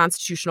have this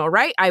constitutional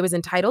right. I was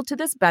entitled to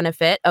this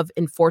benefit of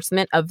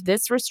enforcement of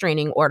this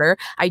restraining order.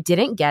 I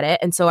didn't get it.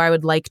 And so I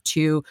would like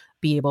to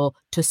be able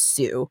to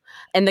sue.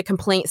 And the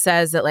complaint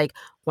says that, like,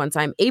 once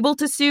I'm able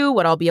to sue,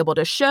 what I'll be able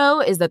to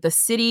show is that the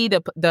city,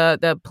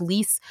 the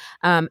police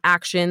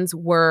actions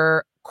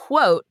were,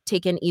 quote,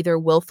 taken either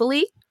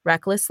willfully,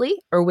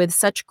 recklessly, or with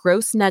such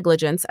gross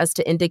negligence as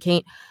to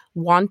indicate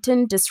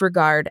wanton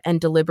disregard and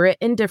deliberate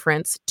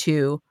indifference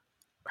to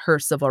her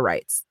civil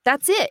rights.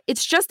 That's it.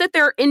 It's just that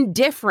they're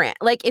indifferent.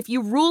 Like, if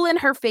you rule in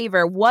her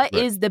favor, what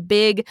is the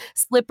big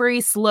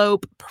slippery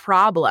slope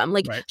problem?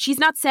 Like, she's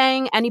not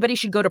saying anybody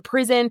should go to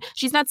prison.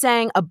 She's not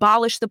saying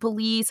abolish the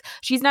police.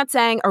 She's not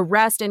saying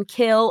arrest and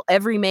kill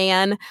every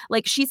man.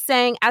 Like, she's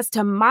saying, as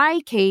to my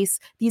case,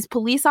 these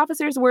police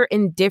officers were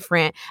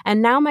indifferent,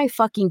 and now my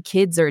fucking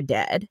kids are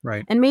dead.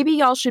 Right. And maybe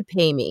y'all should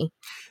pay me.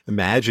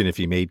 Imagine if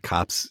you made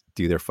cops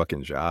do their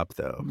fucking job,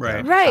 though.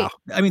 Right. Right.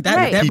 I mean,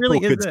 that really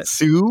is could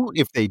sue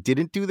if they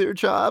didn't do their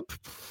job.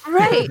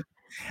 Right.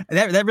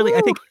 that really,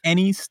 I think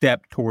any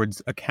step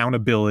towards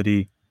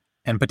accountability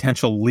and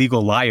potential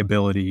legal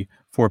liability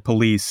for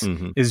police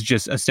is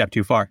just a step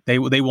too far. They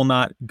will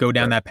not go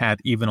down that path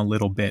even a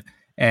little bit.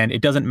 And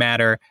it doesn't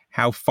matter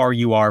how far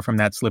you are from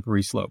that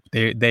slippery slope.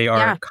 They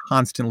are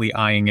constantly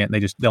eyeing it.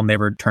 And they'll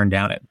never turn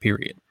down it,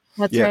 period.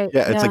 That's right.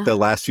 Yeah, it's like the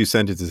last few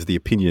sentences of the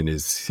opinion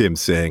is him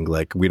saying,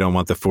 like, we don't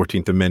want the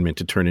 14th Amendment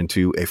to turn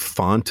into a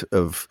font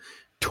of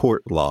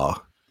tort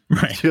law.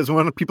 Right. He doesn't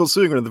want people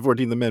suing under the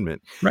 14th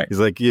Amendment. Right. He's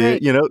like,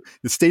 the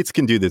states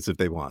can do this if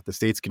they want. The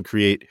states can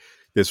create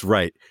this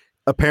right.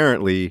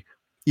 Apparently,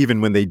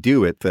 even when they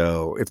do it,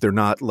 though, if they're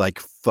not like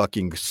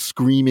fucking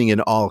screaming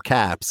in all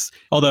caps.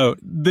 Although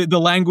the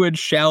language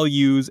shall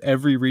use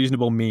every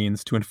reasonable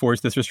means to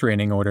enforce this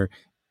restraining order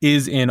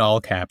is in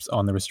all caps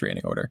on the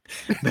restraining order.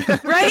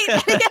 Right?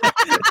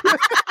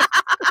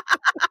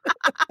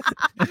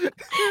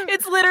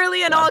 It's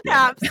literally in all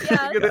caps.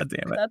 Yeah. God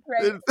damn it. That's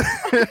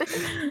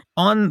right.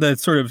 On the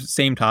sort of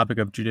same topic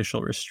of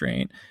judicial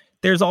restraint,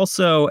 there's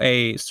also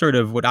a sort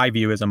of what I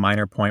view as a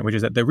minor point, which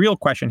is that the real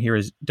question here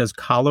is, does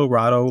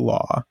Colorado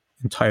law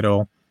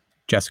entitle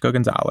Jessica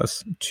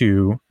Gonzalez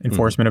to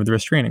enforcement of the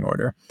restraining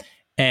order?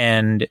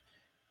 And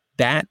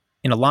that,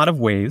 in a lot of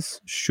ways,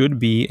 should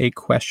be a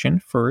question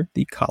for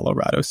the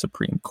Colorado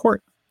Supreme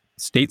Court.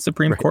 State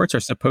Supreme Courts are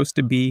supposed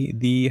to be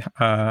the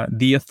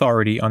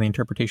authority on the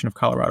interpretation of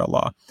Colorado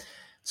law.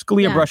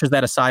 Scalia brushes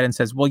that aside and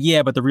says, well,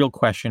 yeah, but the real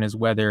question is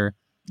whether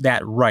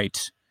that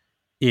right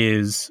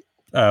is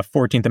a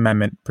 14th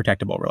Amendment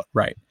protectable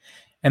right.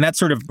 And that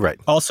sort of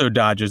also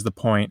dodges the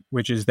point,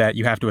 which is that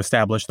you have to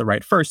establish the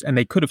right first. And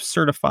they could have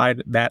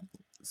certified that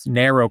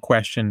narrow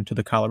question to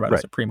the Colorado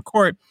Supreme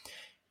Court.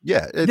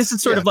 Yeah, this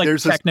is sort of like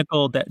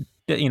technical that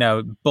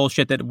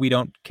bullshit that we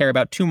don't care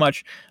about too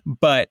much,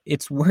 but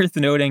it's worth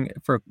noting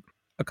for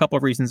a couple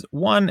of reasons.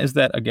 One is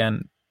that,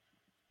 again,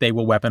 they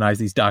will weaponize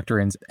these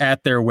doctrines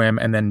at their whim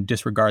and then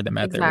disregard them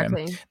at their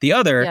whim. The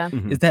other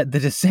is that the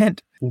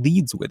dissent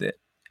leads with it,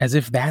 as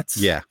if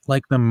that's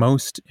like the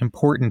most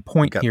important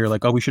point here.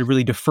 Like, oh, we should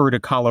really defer to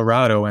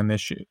Colorado on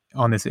this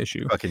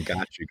issue. Fucking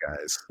got you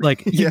guys.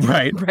 Like,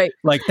 right.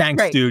 Like,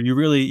 thanks, dude. You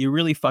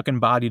really fucking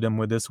bodied him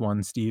with this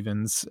one,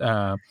 Stevens.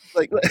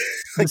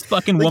 This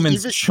fucking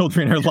woman's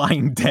children are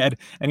lying dead,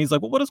 and he's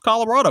like, well, what does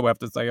Colorado have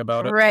to say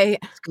about it?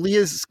 Right.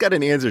 Scalia's got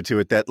an answer to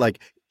it that,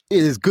 like, it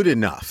is good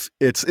enough.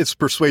 It's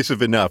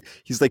persuasive enough.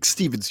 He's like,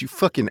 Stevens, you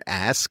fucking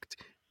asked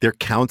their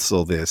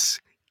counsel this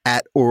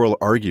at oral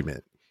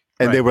argument.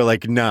 And they were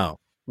like, no,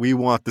 we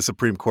want the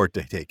Supreme Court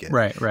to take it.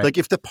 Right. Like,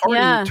 if the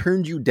party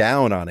turned you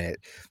down on it,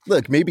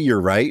 look, maybe you're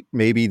right.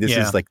 Maybe this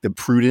is like the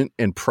prudent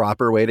and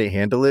proper way to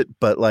handle it.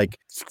 But, like,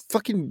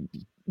 fucking,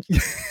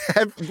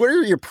 what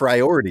are your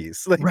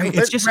priorities? Like,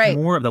 it's just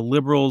more of the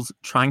liberals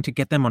trying to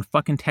get them on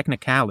fucking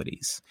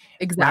technicalities.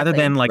 Exactly. Rather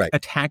than, like,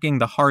 attacking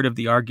the heart of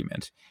the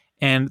argument.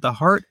 And the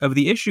heart of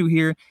the issue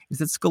here is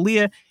that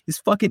Scalia is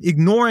fucking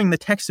ignoring the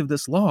text of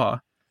this law.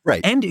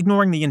 Right. And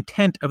ignoring the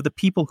intent of the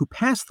people who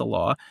passed the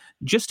law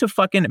just to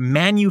fucking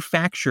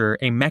manufacture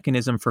a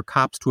mechanism for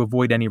cops to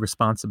avoid any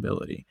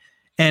responsibility.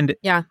 And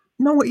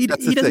No, he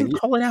doesn't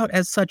call it out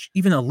as such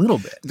even a little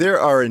bit. There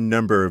are a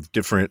number of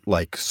different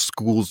like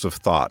schools of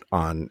thought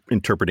on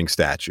interpreting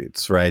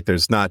statutes, right?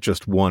 There's not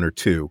just one or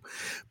two,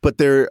 but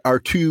there are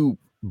two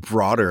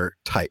broader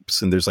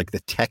types, and there's like the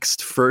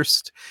text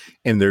first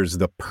and there's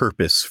the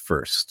purpose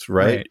first,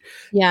 right?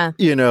 Yeah.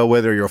 You know,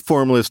 whether you're a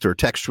formalist or a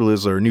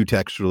textualist or a new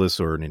textualist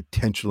or an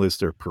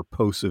intentionalist or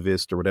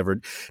purposivist or whatever,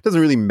 it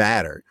doesn't really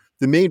matter.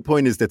 The main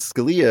point is that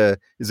Scalia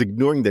is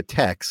ignoring the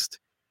text,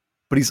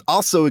 but he's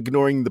also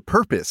ignoring the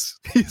purpose.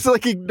 He's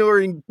like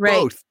ignoring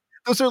both.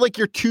 Those are like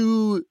your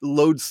two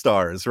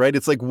lodestars, right?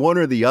 It's like one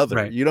or the other.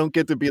 Right. You don't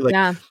get to be like,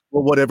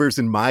 well, whatever's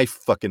in my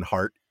fucking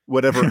heart,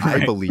 whatever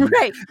I believe.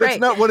 That's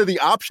not one of the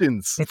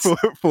options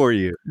for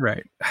you.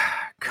 Right.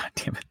 God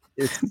damn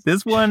it.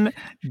 This one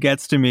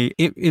gets to me.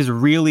 It is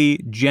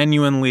really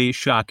genuinely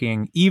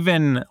shocking,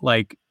 even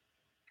like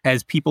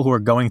as people who are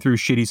going through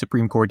shitty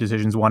Supreme Court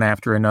decisions one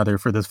after another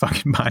for this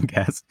fucking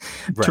podcast,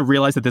 to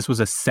realize that this was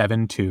a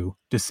 7-2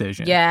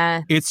 decision.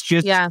 Yeah. It's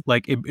just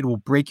like, it will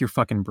break your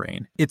fucking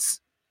brain.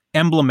 It's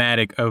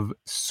emblematic of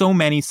so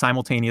many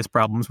simultaneous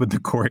problems with the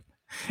court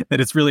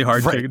that it's really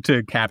hard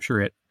to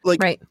capture it.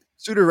 Like,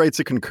 Souter writes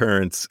a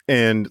concurrence,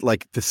 and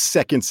like the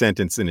second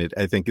sentence in it,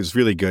 I think, is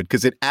really good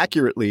because it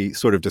accurately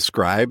sort of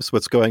describes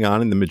what's going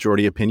on in the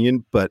majority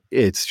opinion, but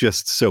it's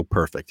just so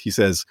perfect. He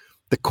says,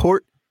 the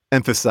court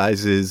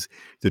emphasizes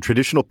the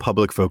traditional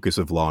public focus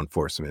of law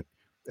enforcement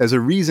as a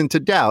reason to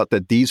doubt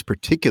that these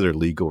particular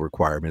legal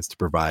requirements to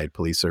provide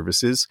police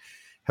services,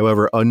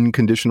 however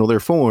unconditional their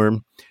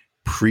form,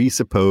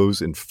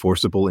 presuppose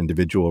enforceable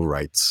individual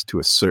rights to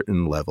a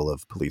certain level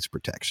of police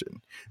protection.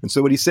 And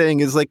so what he's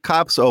saying is like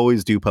cops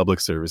always do public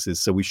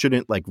services, so we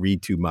shouldn't like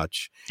read too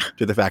much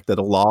to the fact that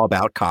a law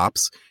about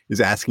cops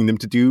is asking them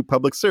to do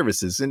public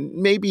services. And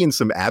maybe in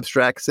some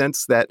abstract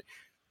sense that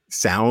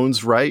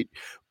sounds right,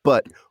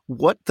 but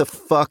what the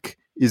fuck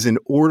is an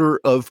order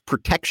of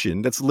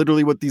protection? That's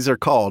literally what these are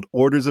called,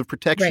 orders of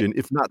protection,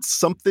 if not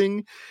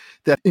something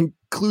that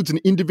includes an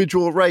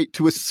individual right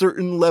to a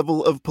certain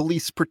level of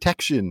police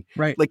protection.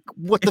 Right. Like,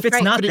 what if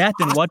it's not that,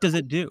 then what does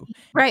it do?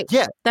 Right.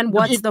 Yeah. Then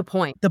what's the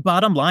point? The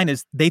bottom line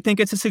is they think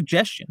it's a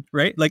suggestion,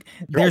 right? Like,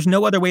 there's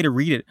no other way to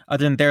read it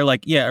other than they're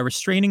like, yeah, a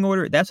restraining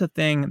order, that's a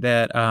thing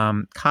that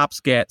cops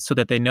get so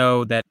that they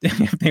know that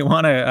if they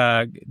want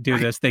to do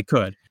this, they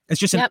could. It's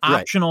just an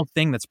optional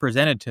thing that's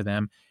presented to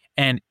them.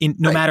 And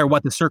no matter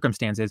what the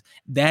circumstance is,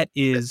 that's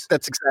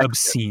exactly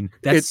obscene.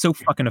 That's so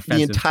fucking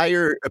offensive. The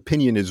entire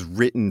opinion is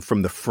written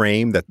from the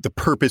frame that the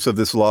purpose of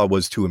this law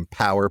was to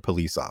empower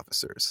police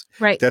officers.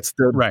 Right. That's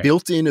the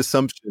built-in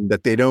assumption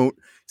that they don't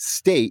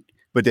state,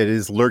 but that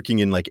is lurking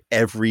in like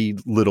every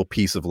little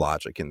piece of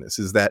logic in this,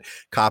 is that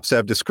cops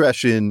have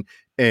discretion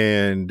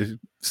and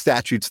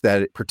statutes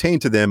that pertain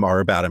to them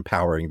are about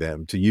empowering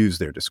them to use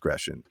their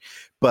discretion.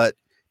 But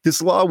this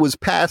law was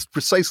passed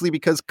precisely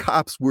because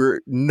cops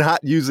were not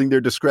using their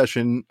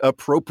discretion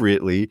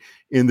appropriately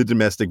in the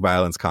domestic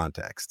violence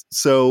context.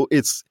 So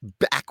it's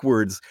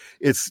backwards.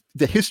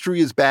 The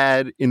history is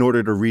bad in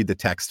order to read the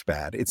text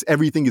bad.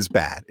 Everything is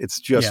bad. It's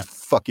just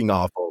fucking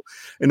awful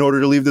in order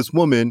to leave this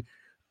woman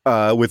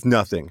with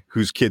nothing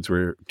whose kids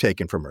were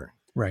taken from her.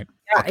 Right.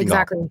 Yeah,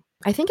 exactly. Awful.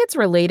 I think it's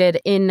related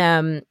in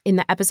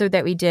the episode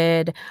that we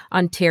did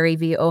on Terry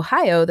v.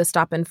 Ohio, the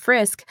stop and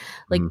frisk.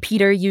 Like,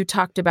 Peter, you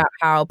talked about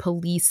how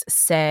police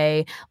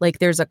say, like,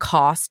 there's a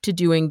cost to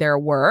doing their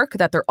work,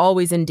 that they're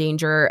always in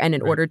danger. And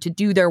in order to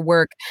do their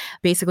work,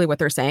 basically what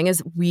they're saying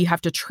is we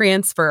have to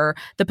transfer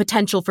the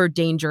potential for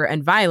danger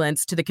and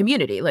violence to the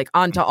community, like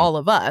onto all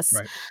of us.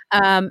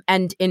 Right.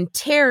 And in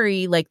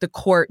Terry, like, the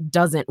court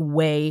doesn't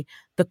weigh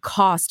the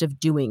cost of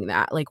doing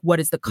that. Like, what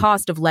is the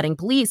cost of letting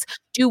police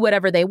do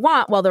whatever they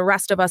want while the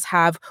rest of us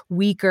have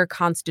weaker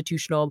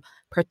constitutional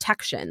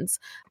protections?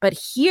 But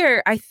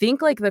here, I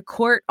think like the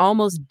court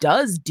almost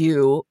does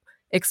do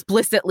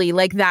explicitly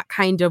like that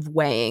kind of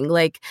weighing.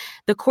 Like,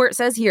 the court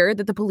says here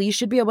that the police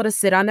should be able to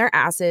sit on their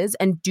asses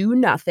and do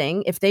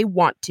nothing if they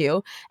want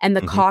to. And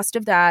the cost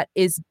of that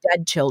is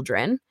dead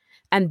children.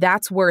 And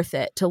that's worth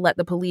it to let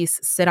the police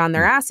sit on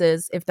their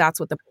asses if that's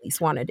what the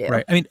police want to do.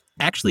 Right. I mean,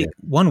 actually,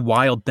 one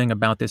wild thing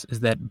about this is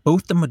that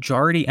both the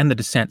majority and the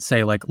dissent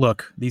say, like,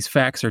 look, these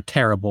facts are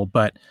terrible,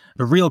 but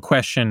the real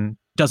question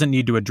doesn't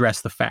need to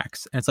address the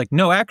facts. And it's like,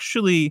 no,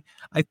 actually,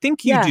 I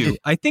think you do.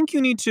 I think you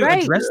need to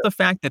address the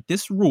fact that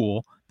this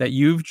rule that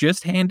you've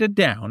just handed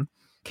down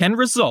can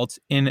result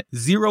in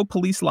zero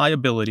police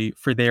liability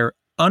for their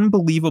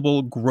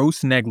unbelievable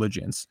gross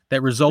negligence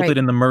that resulted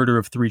in the murder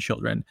of 3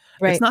 children.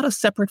 It's not a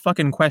separate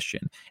fucking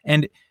question.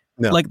 And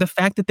like the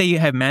fact that they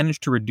have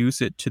managed to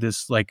reduce it to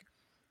this like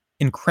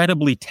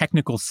incredibly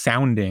technical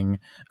sounding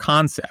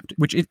concept,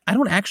 which I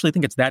don't actually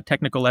think it's that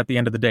technical at the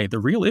end of the day. The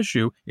real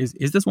issue is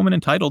this woman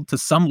entitled to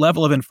some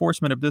level of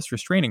enforcement of this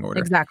restraining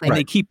order? Exactly. And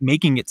they keep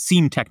making it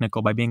seem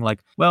technical by being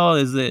like, well,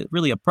 is it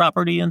really a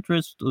property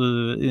interest? I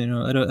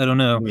don't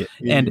know.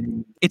 Yeah.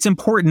 And it's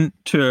important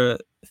to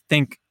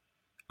think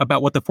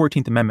about what the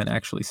 14th Amendment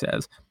actually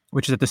says,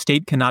 which is that the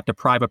state cannot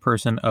deprive a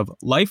person of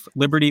life,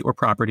 liberty, or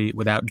property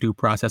without due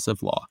process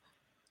of law.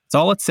 That's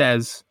all it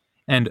says.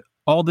 And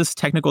all this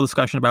technical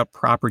discussion about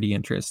property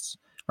interests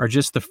are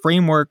just the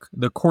framework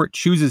the court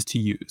chooses to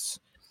use.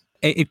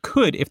 It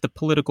could, if the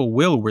political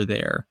will were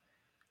there,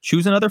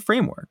 choose another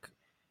framework.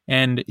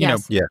 And, you know,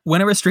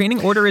 when a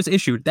restraining order is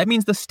issued, that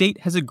means the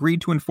state has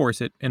agreed to enforce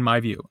it, in my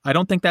view. I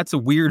don't think that's a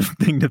weird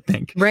thing to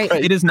think. Right.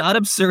 It is not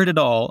absurd at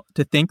all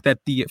to think that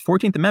the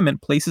 14th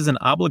Amendment places an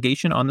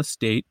obligation on the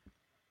state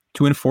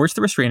to enforce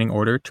the restraining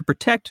order to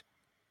protect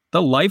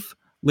the life,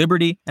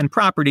 liberty, and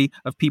property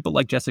of people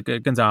like Jessica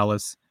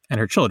Gonzalez and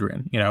her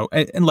children, you know,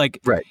 and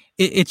like,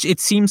 it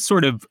seems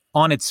sort of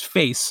on its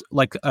face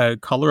like a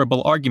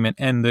colorable argument,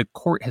 and the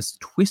court has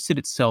twisted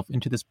itself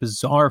into this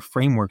bizarre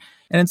framework.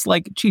 And it's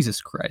like, Jesus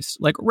Christ,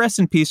 like, rest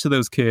in peace to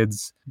those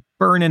kids,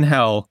 burn in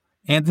hell,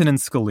 Antonin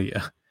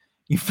Scalia,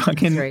 you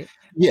fucking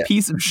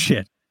piece of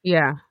shit.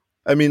 Yeah.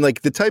 I mean,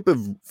 like, the type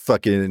of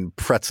fucking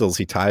pretzels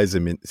he ties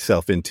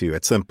himself into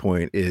at some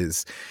point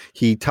is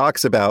he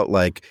talks about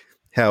like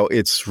how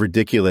it's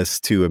ridiculous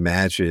to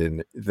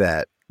imagine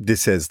that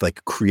this has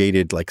like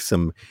created like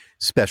some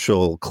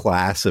special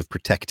class of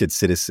protected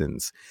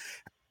citizens.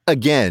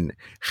 Again,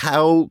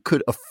 how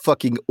could a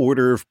fucking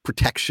order of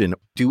protection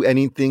do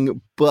anything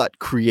but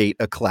create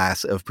a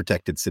class of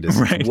protected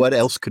citizens? Right. What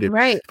else could it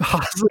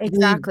possibly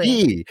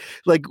be?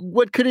 Like,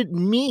 what could it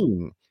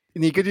mean?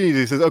 And he continues,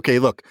 he says, okay,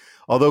 look,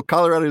 although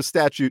Colorado's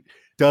statute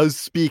does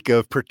speak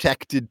of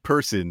protected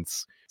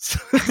persons,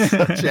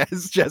 such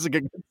as Jessica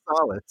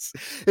Gonzalez,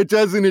 it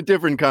does in a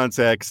different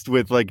context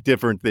with like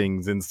different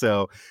things. And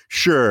so,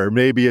 sure,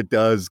 maybe it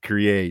does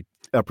create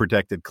a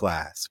protected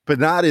class, but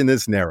not in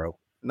this narrow.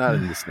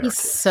 He's case.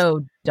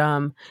 so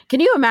dumb. Can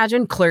you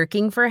imagine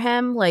clerking for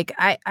him? Like,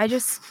 I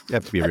just You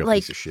have to be a real like,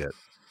 piece of shit.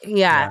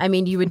 Yeah, I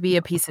mean, you would be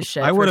a piece of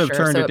shit. I would have sure,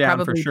 turned so it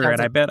down for sure, and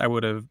doesn't. I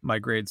bet my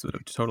grades would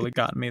have totally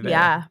gotten me there.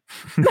 Yeah.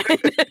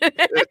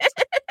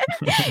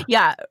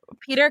 Yeah.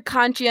 Peter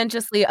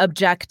conscientiously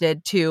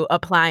objected to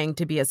applying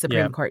to be a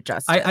Supreme Court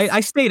justice. I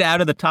stayed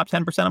out of the top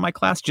 10% of my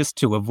class just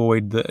to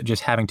avoid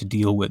just having to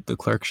deal with the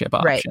clerkship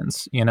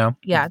options, you know?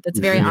 Yeah, that's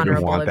very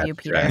honorable of you,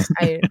 Peter.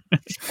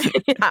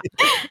 All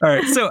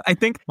right. So I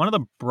think one of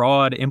the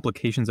broad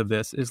implications of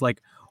this is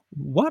like,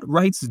 what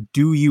rights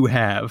do you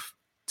have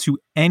to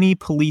any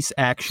police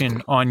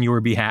action on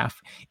your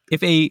behalf?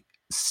 If a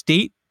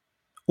state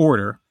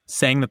order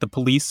saying that the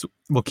police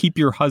will keep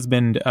your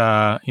husband,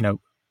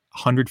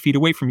 100 feet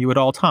away from you at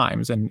all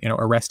times and,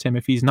 arrest him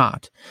if he's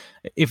not.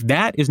 If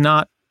that is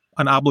not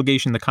an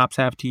obligation the cops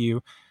have to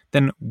you,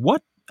 then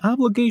what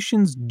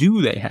obligations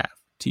do they have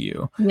to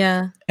you?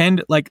 Yeah.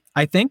 And like,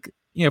 I think,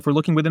 if we're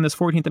looking within this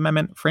 14th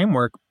Amendment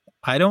framework,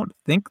 I don't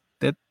think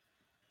that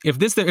if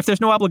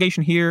there's no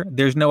obligation here,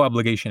 there's no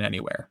obligation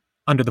anywhere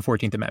under the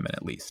 14th Amendment,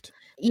 at least.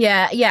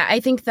 Yeah, I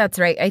think that's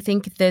right. I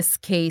think this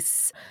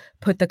case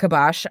put the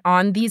kibosh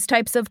on these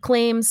types of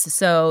claims.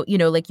 So,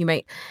 like you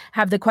might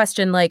have the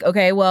question like,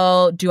 okay,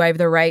 well, do I have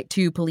the right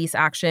to police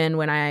action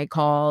when I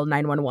call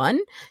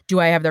 911? Do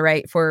I have the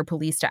right for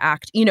police to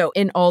act,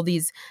 in all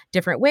these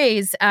different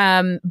ways?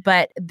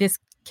 But this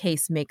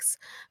case makes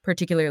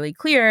particularly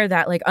clear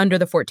that like under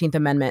the 14th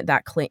Amendment,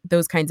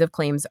 those kinds of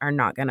claims are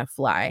not going to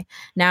fly.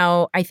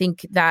 Now, I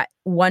think that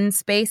one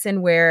space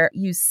in where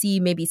you see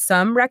maybe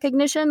some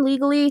recognition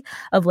legally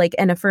of like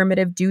an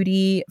affirmative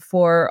duty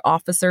for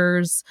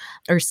officers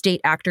or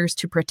state actors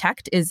to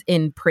protect is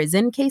in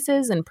prison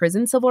cases and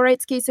prison civil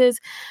rights cases.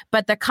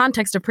 But the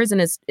context of prison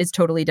is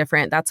totally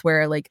different. That's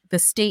where like the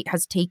state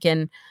has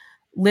taken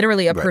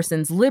literally a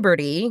person's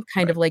liberty,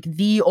 kind of like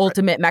the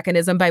ultimate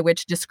mechanism by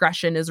which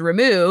discretion is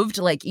removed.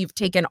 Like you've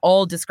taken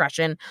all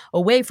discretion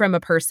away from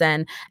a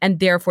person, and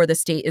therefore the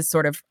state is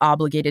sort of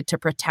obligated to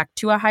protect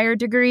to a higher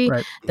degree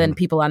than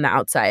people on the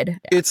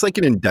outside. It's like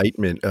an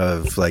indictment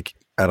of like,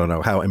 I don't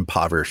know how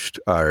impoverished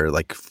our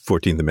like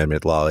 14th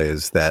Amendment law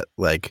is, that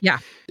like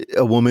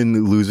a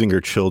woman losing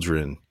her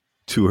children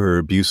to her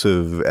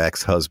abusive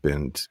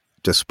ex-husband,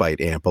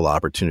 despite ample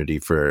opportunity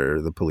for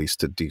the police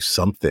to do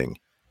something,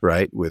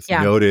 right, with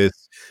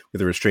notice,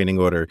 with a restraining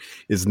order,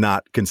 is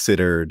not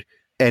considered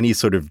any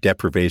sort of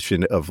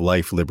deprivation of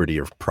life, liberty,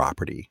 or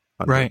property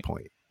on that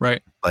point.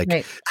 Right.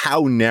 Like,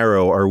 how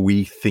narrow are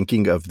we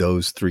thinking of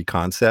those three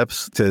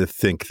concepts to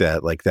think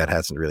that like that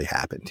hasn't really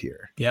happened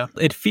here? Yeah.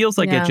 It feels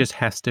like it just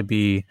has to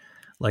be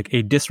like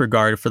a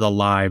disregard for the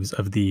lives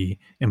of the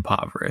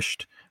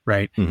impoverished,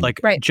 right? Mm-hmm.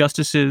 Like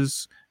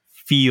justices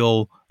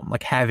feel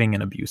like having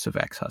an abusive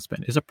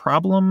ex-husband is a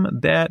problem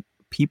that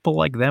people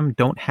like them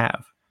don't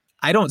have.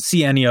 I don't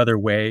see any other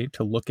way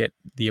to look at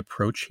the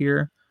approach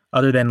here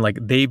other than like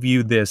they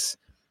view this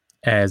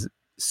as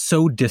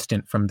so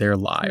distant from their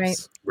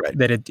lives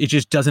that it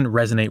just doesn't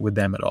resonate with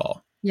them at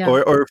all. Yeah.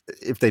 Or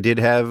if they did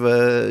have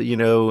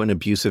an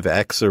abusive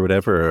ex or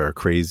whatever, or a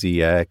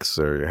crazy ex,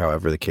 or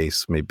however the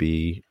case may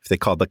be, if they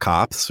called the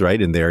cops right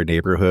in their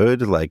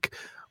neighborhood, like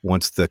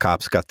once the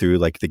cops got through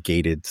like the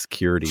gated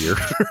security or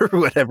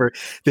whatever,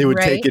 they would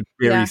take it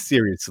very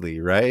seriously,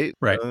 right?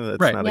 Right.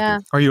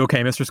 Not Are you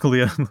okay, Mr.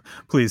 Scalia?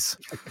 Please.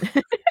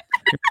 Here's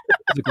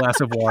a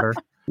glass of water.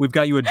 We've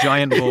got you a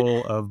giant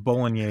bowl of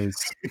bolognese.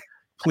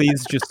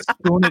 Please just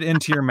spoon it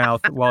into your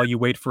mouth while you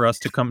wait for us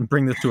to come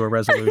bring this to a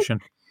resolution.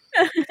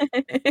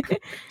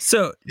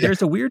 So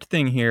there's a weird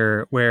thing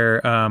here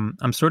where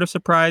I'm sort of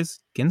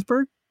surprised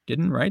Ginsburg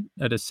didn't write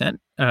a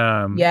dissent.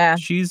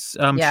 She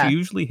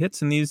usually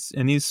hits in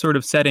these sort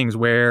of settings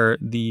where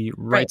the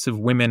rights of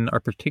women are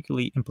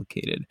particularly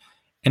implicated,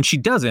 and she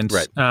doesn't.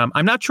 Right.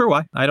 I'm not sure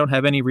why. I don't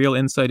have any real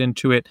insight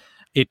into it.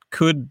 It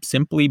could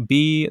simply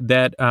be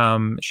that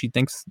she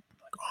thinks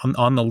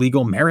on the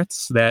legal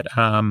merits that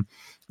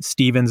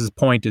Stevens'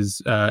 point is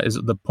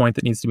the point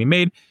that needs to be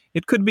made.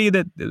 It could be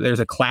that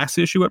there's a class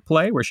issue at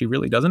play where she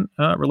really doesn't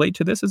relate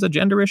to this as a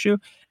gender issue.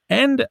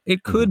 And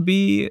it could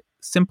be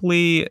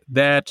simply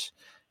that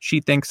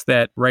she thinks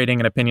that writing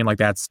an opinion like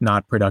that's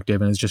not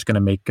productive and is just going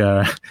to make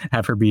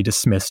have her be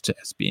dismissed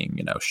as being,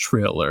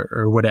 shrill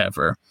or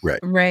whatever.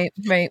 Right.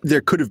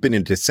 There could have been a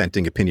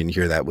dissenting opinion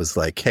here that was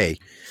like, hey,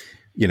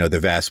 the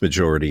vast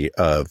majority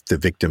of the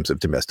victims of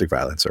domestic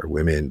violence are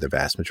women. The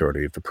vast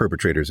majority of the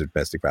perpetrators of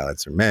domestic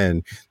violence are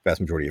men. The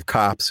vast majority of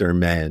cops are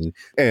men.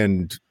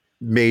 And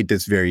made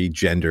this very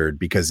gendered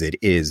because it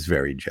is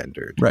very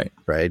gendered.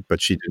 Right.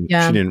 But she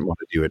didn't want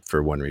to do it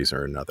for one reason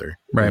or another.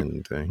 Right.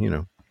 And,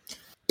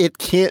 it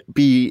can't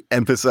be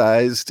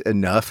emphasized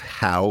enough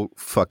how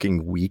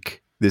fucking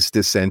weak this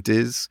dissent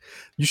is.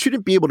 You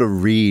shouldn't be able to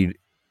read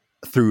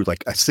through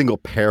like a single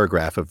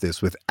paragraph of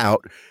this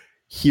without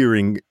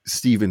hearing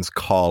Stevens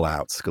call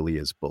out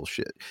Scalia's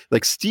bullshit.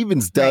 Like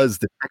Stevens does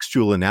the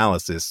textual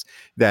analysis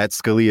that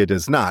Scalia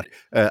does not.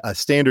 A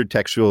standard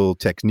textual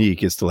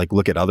technique is to like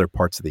look at other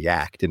parts of the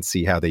act and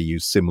see how they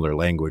use similar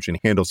language and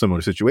handle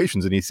similar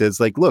situations. And he says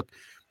like, look,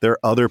 there are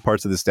other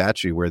parts of the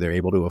statute where they're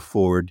able to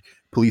afford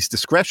police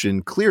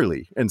discretion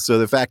clearly. And so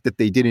the fact that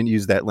they didn't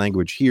use that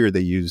language here,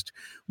 they used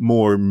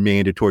more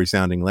mandatory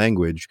sounding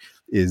language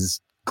is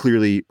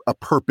clearly a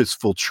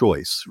purposeful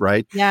choice,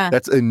 right? Yeah.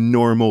 That's a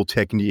normal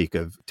technique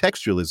of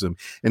textualism.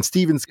 And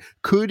Stevens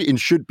could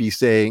and should be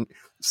citing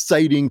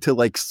to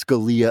like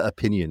Scalia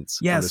opinions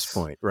on this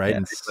point, right?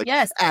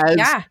 Yes. And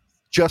like, as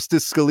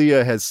Justice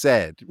Scalia has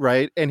said,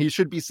 right? And he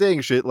should be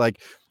saying shit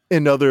like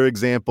another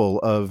example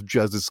of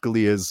Justice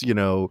Scalia's,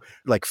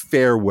 like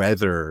fair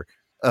weather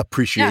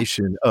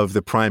appreciation of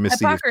the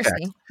primacy of text.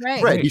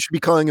 Right. You should be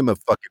calling him a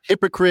fucking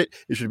hypocrite.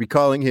 You should be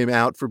calling him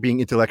out for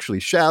being intellectually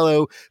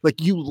shallow. Like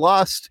you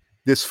lost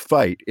this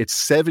fight. It's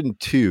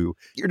 7-2.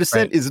 Your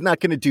dissent is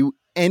not going to do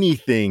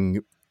anything.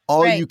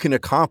 All you can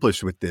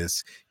accomplish with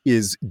this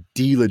is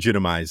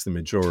delegitimize the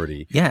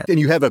majority. Yeah. And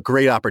you have a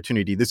great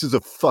opportunity. This is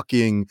a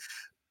fucking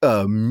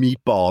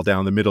meatball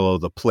down the middle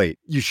of the plate.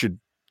 You should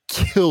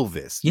kill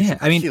this.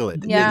 Kill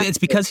it. It's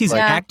because he's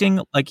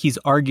acting like he's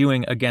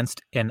arguing against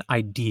an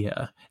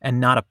idea and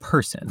not a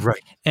person.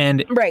 Right.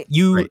 And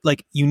you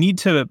need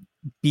to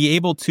be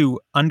able to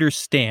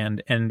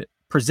understand and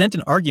present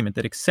an argument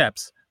that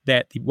accepts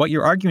that what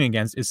you're arguing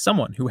against is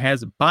someone who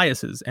has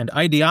biases and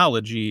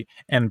ideology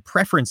and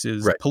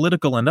preferences,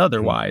 political and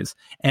otherwise,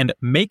 and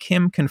make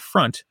him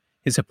confront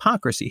his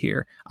hypocrisy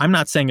here. I'm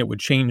not saying it would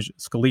change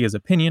Scalia's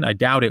opinion. I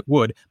doubt it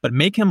would, but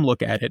make him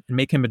look at it and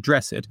make him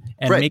address it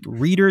and make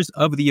readers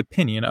of the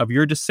opinion of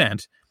your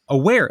dissent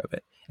aware of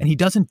it. And he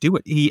doesn't do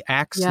it. He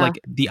acts like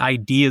the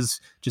ideas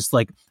just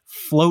like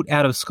float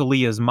out of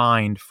Scalia's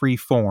mind free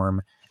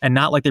form and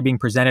not like they're being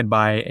presented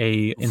by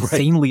a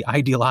insanely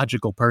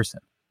ideological person.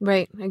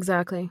 Right.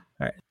 Exactly.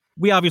 All right.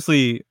 We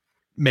obviously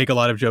make a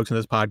lot of jokes in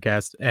this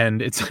podcast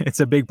and it's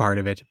a big part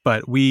of it,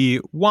 but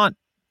we want,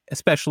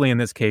 especially in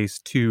this case,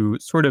 to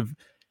sort of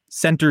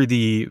center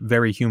the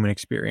very human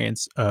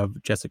experience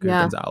of Jessica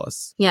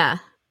Gonzalez. Yeah.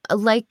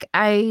 Like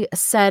I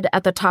said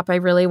at the top, I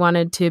really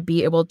wanted to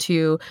be able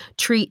to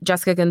treat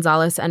Jessica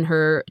Gonzalez and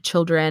her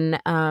children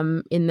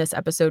in this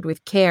episode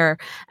with care.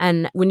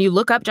 And when you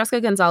look up Jessica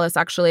Gonzalez,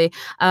 actually,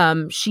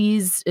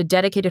 she's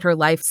dedicated her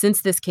life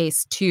since this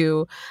case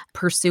to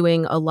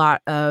pursuing a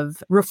lot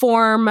of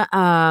reform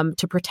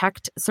to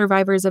protect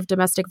survivors of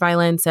domestic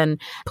violence and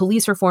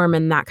police reform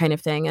and that kind of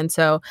thing. And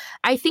so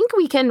I think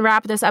we can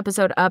wrap this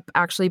episode up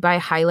actually by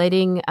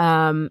highlighting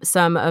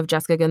some of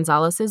Jessica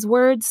Gonzalez's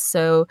words.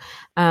 So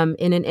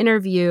in an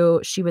interview,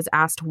 she was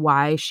asked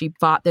why she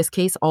fought this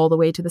case all the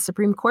way to the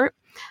Supreme Court.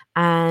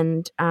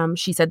 And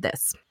she said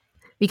this: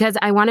 because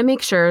I want to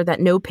make sure that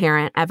no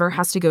parent ever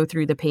has to go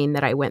through the pain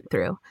that I went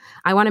through.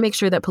 I want to make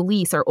sure that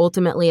police are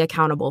ultimately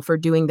accountable for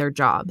doing their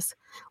jobs.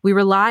 We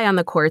rely on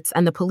the courts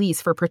and the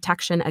police for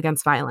protection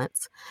against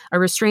violence. A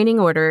restraining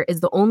order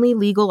is the only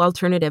legal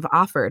alternative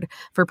offered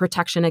for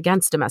protection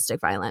against domestic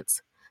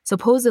violence.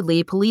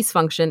 Supposedly, police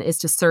function is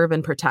to serve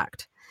and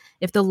protect.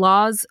 If the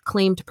law's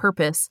claimed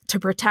purpose to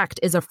protect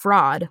is a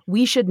fraud,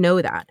 we should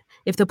know that.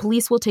 If the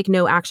police will take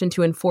no action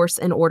to enforce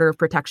an order of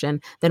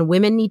protection, then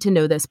women need to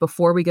know this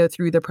before we go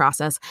through the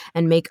process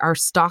and make our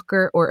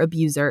stalker or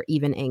abuser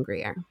even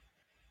angrier.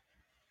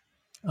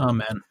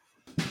 Amen.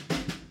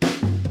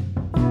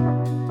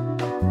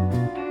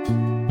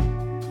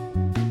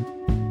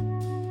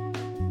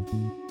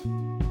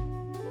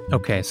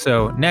 Okay,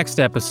 so next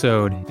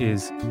episode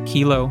is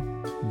Kelo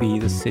v.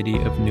 the City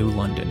of New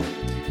London,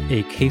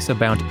 a case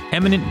about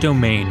eminent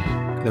domain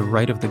the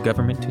right of the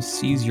government to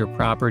seize your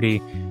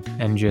property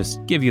and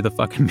just give you the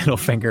fucking middle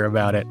finger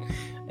about it.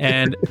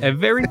 And a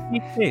very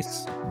deep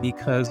case,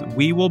 because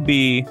we will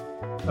be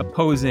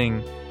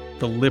opposing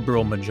the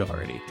liberal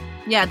majority.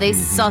 Yeah, they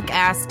suck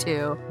ass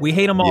too. We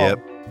hate them all. Yep.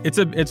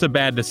 It's a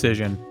bad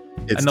decision.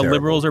 It's and the terrible.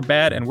 liberals are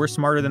bad, and we're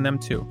smarter than them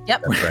too.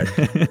 Yep. That's right.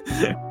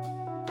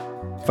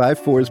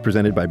 5-4 is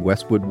presented by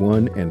Westwood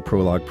One and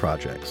Prologue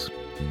Projects.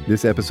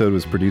 This episode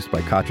was produced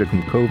by Katja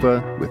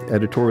Kumkova with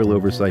editorial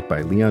oversight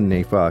by Leon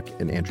Nafok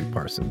and Andrew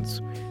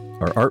Parsons.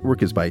 Our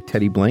artwork is by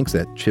Teddy Blanks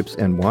at Chips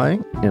NY,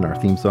 and our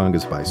theme song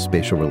is by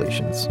Spatial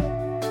Relations.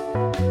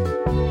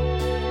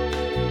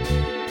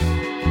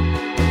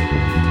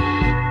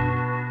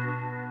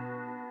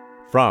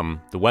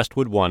 From the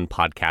Westwood One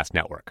Podcast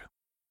Network.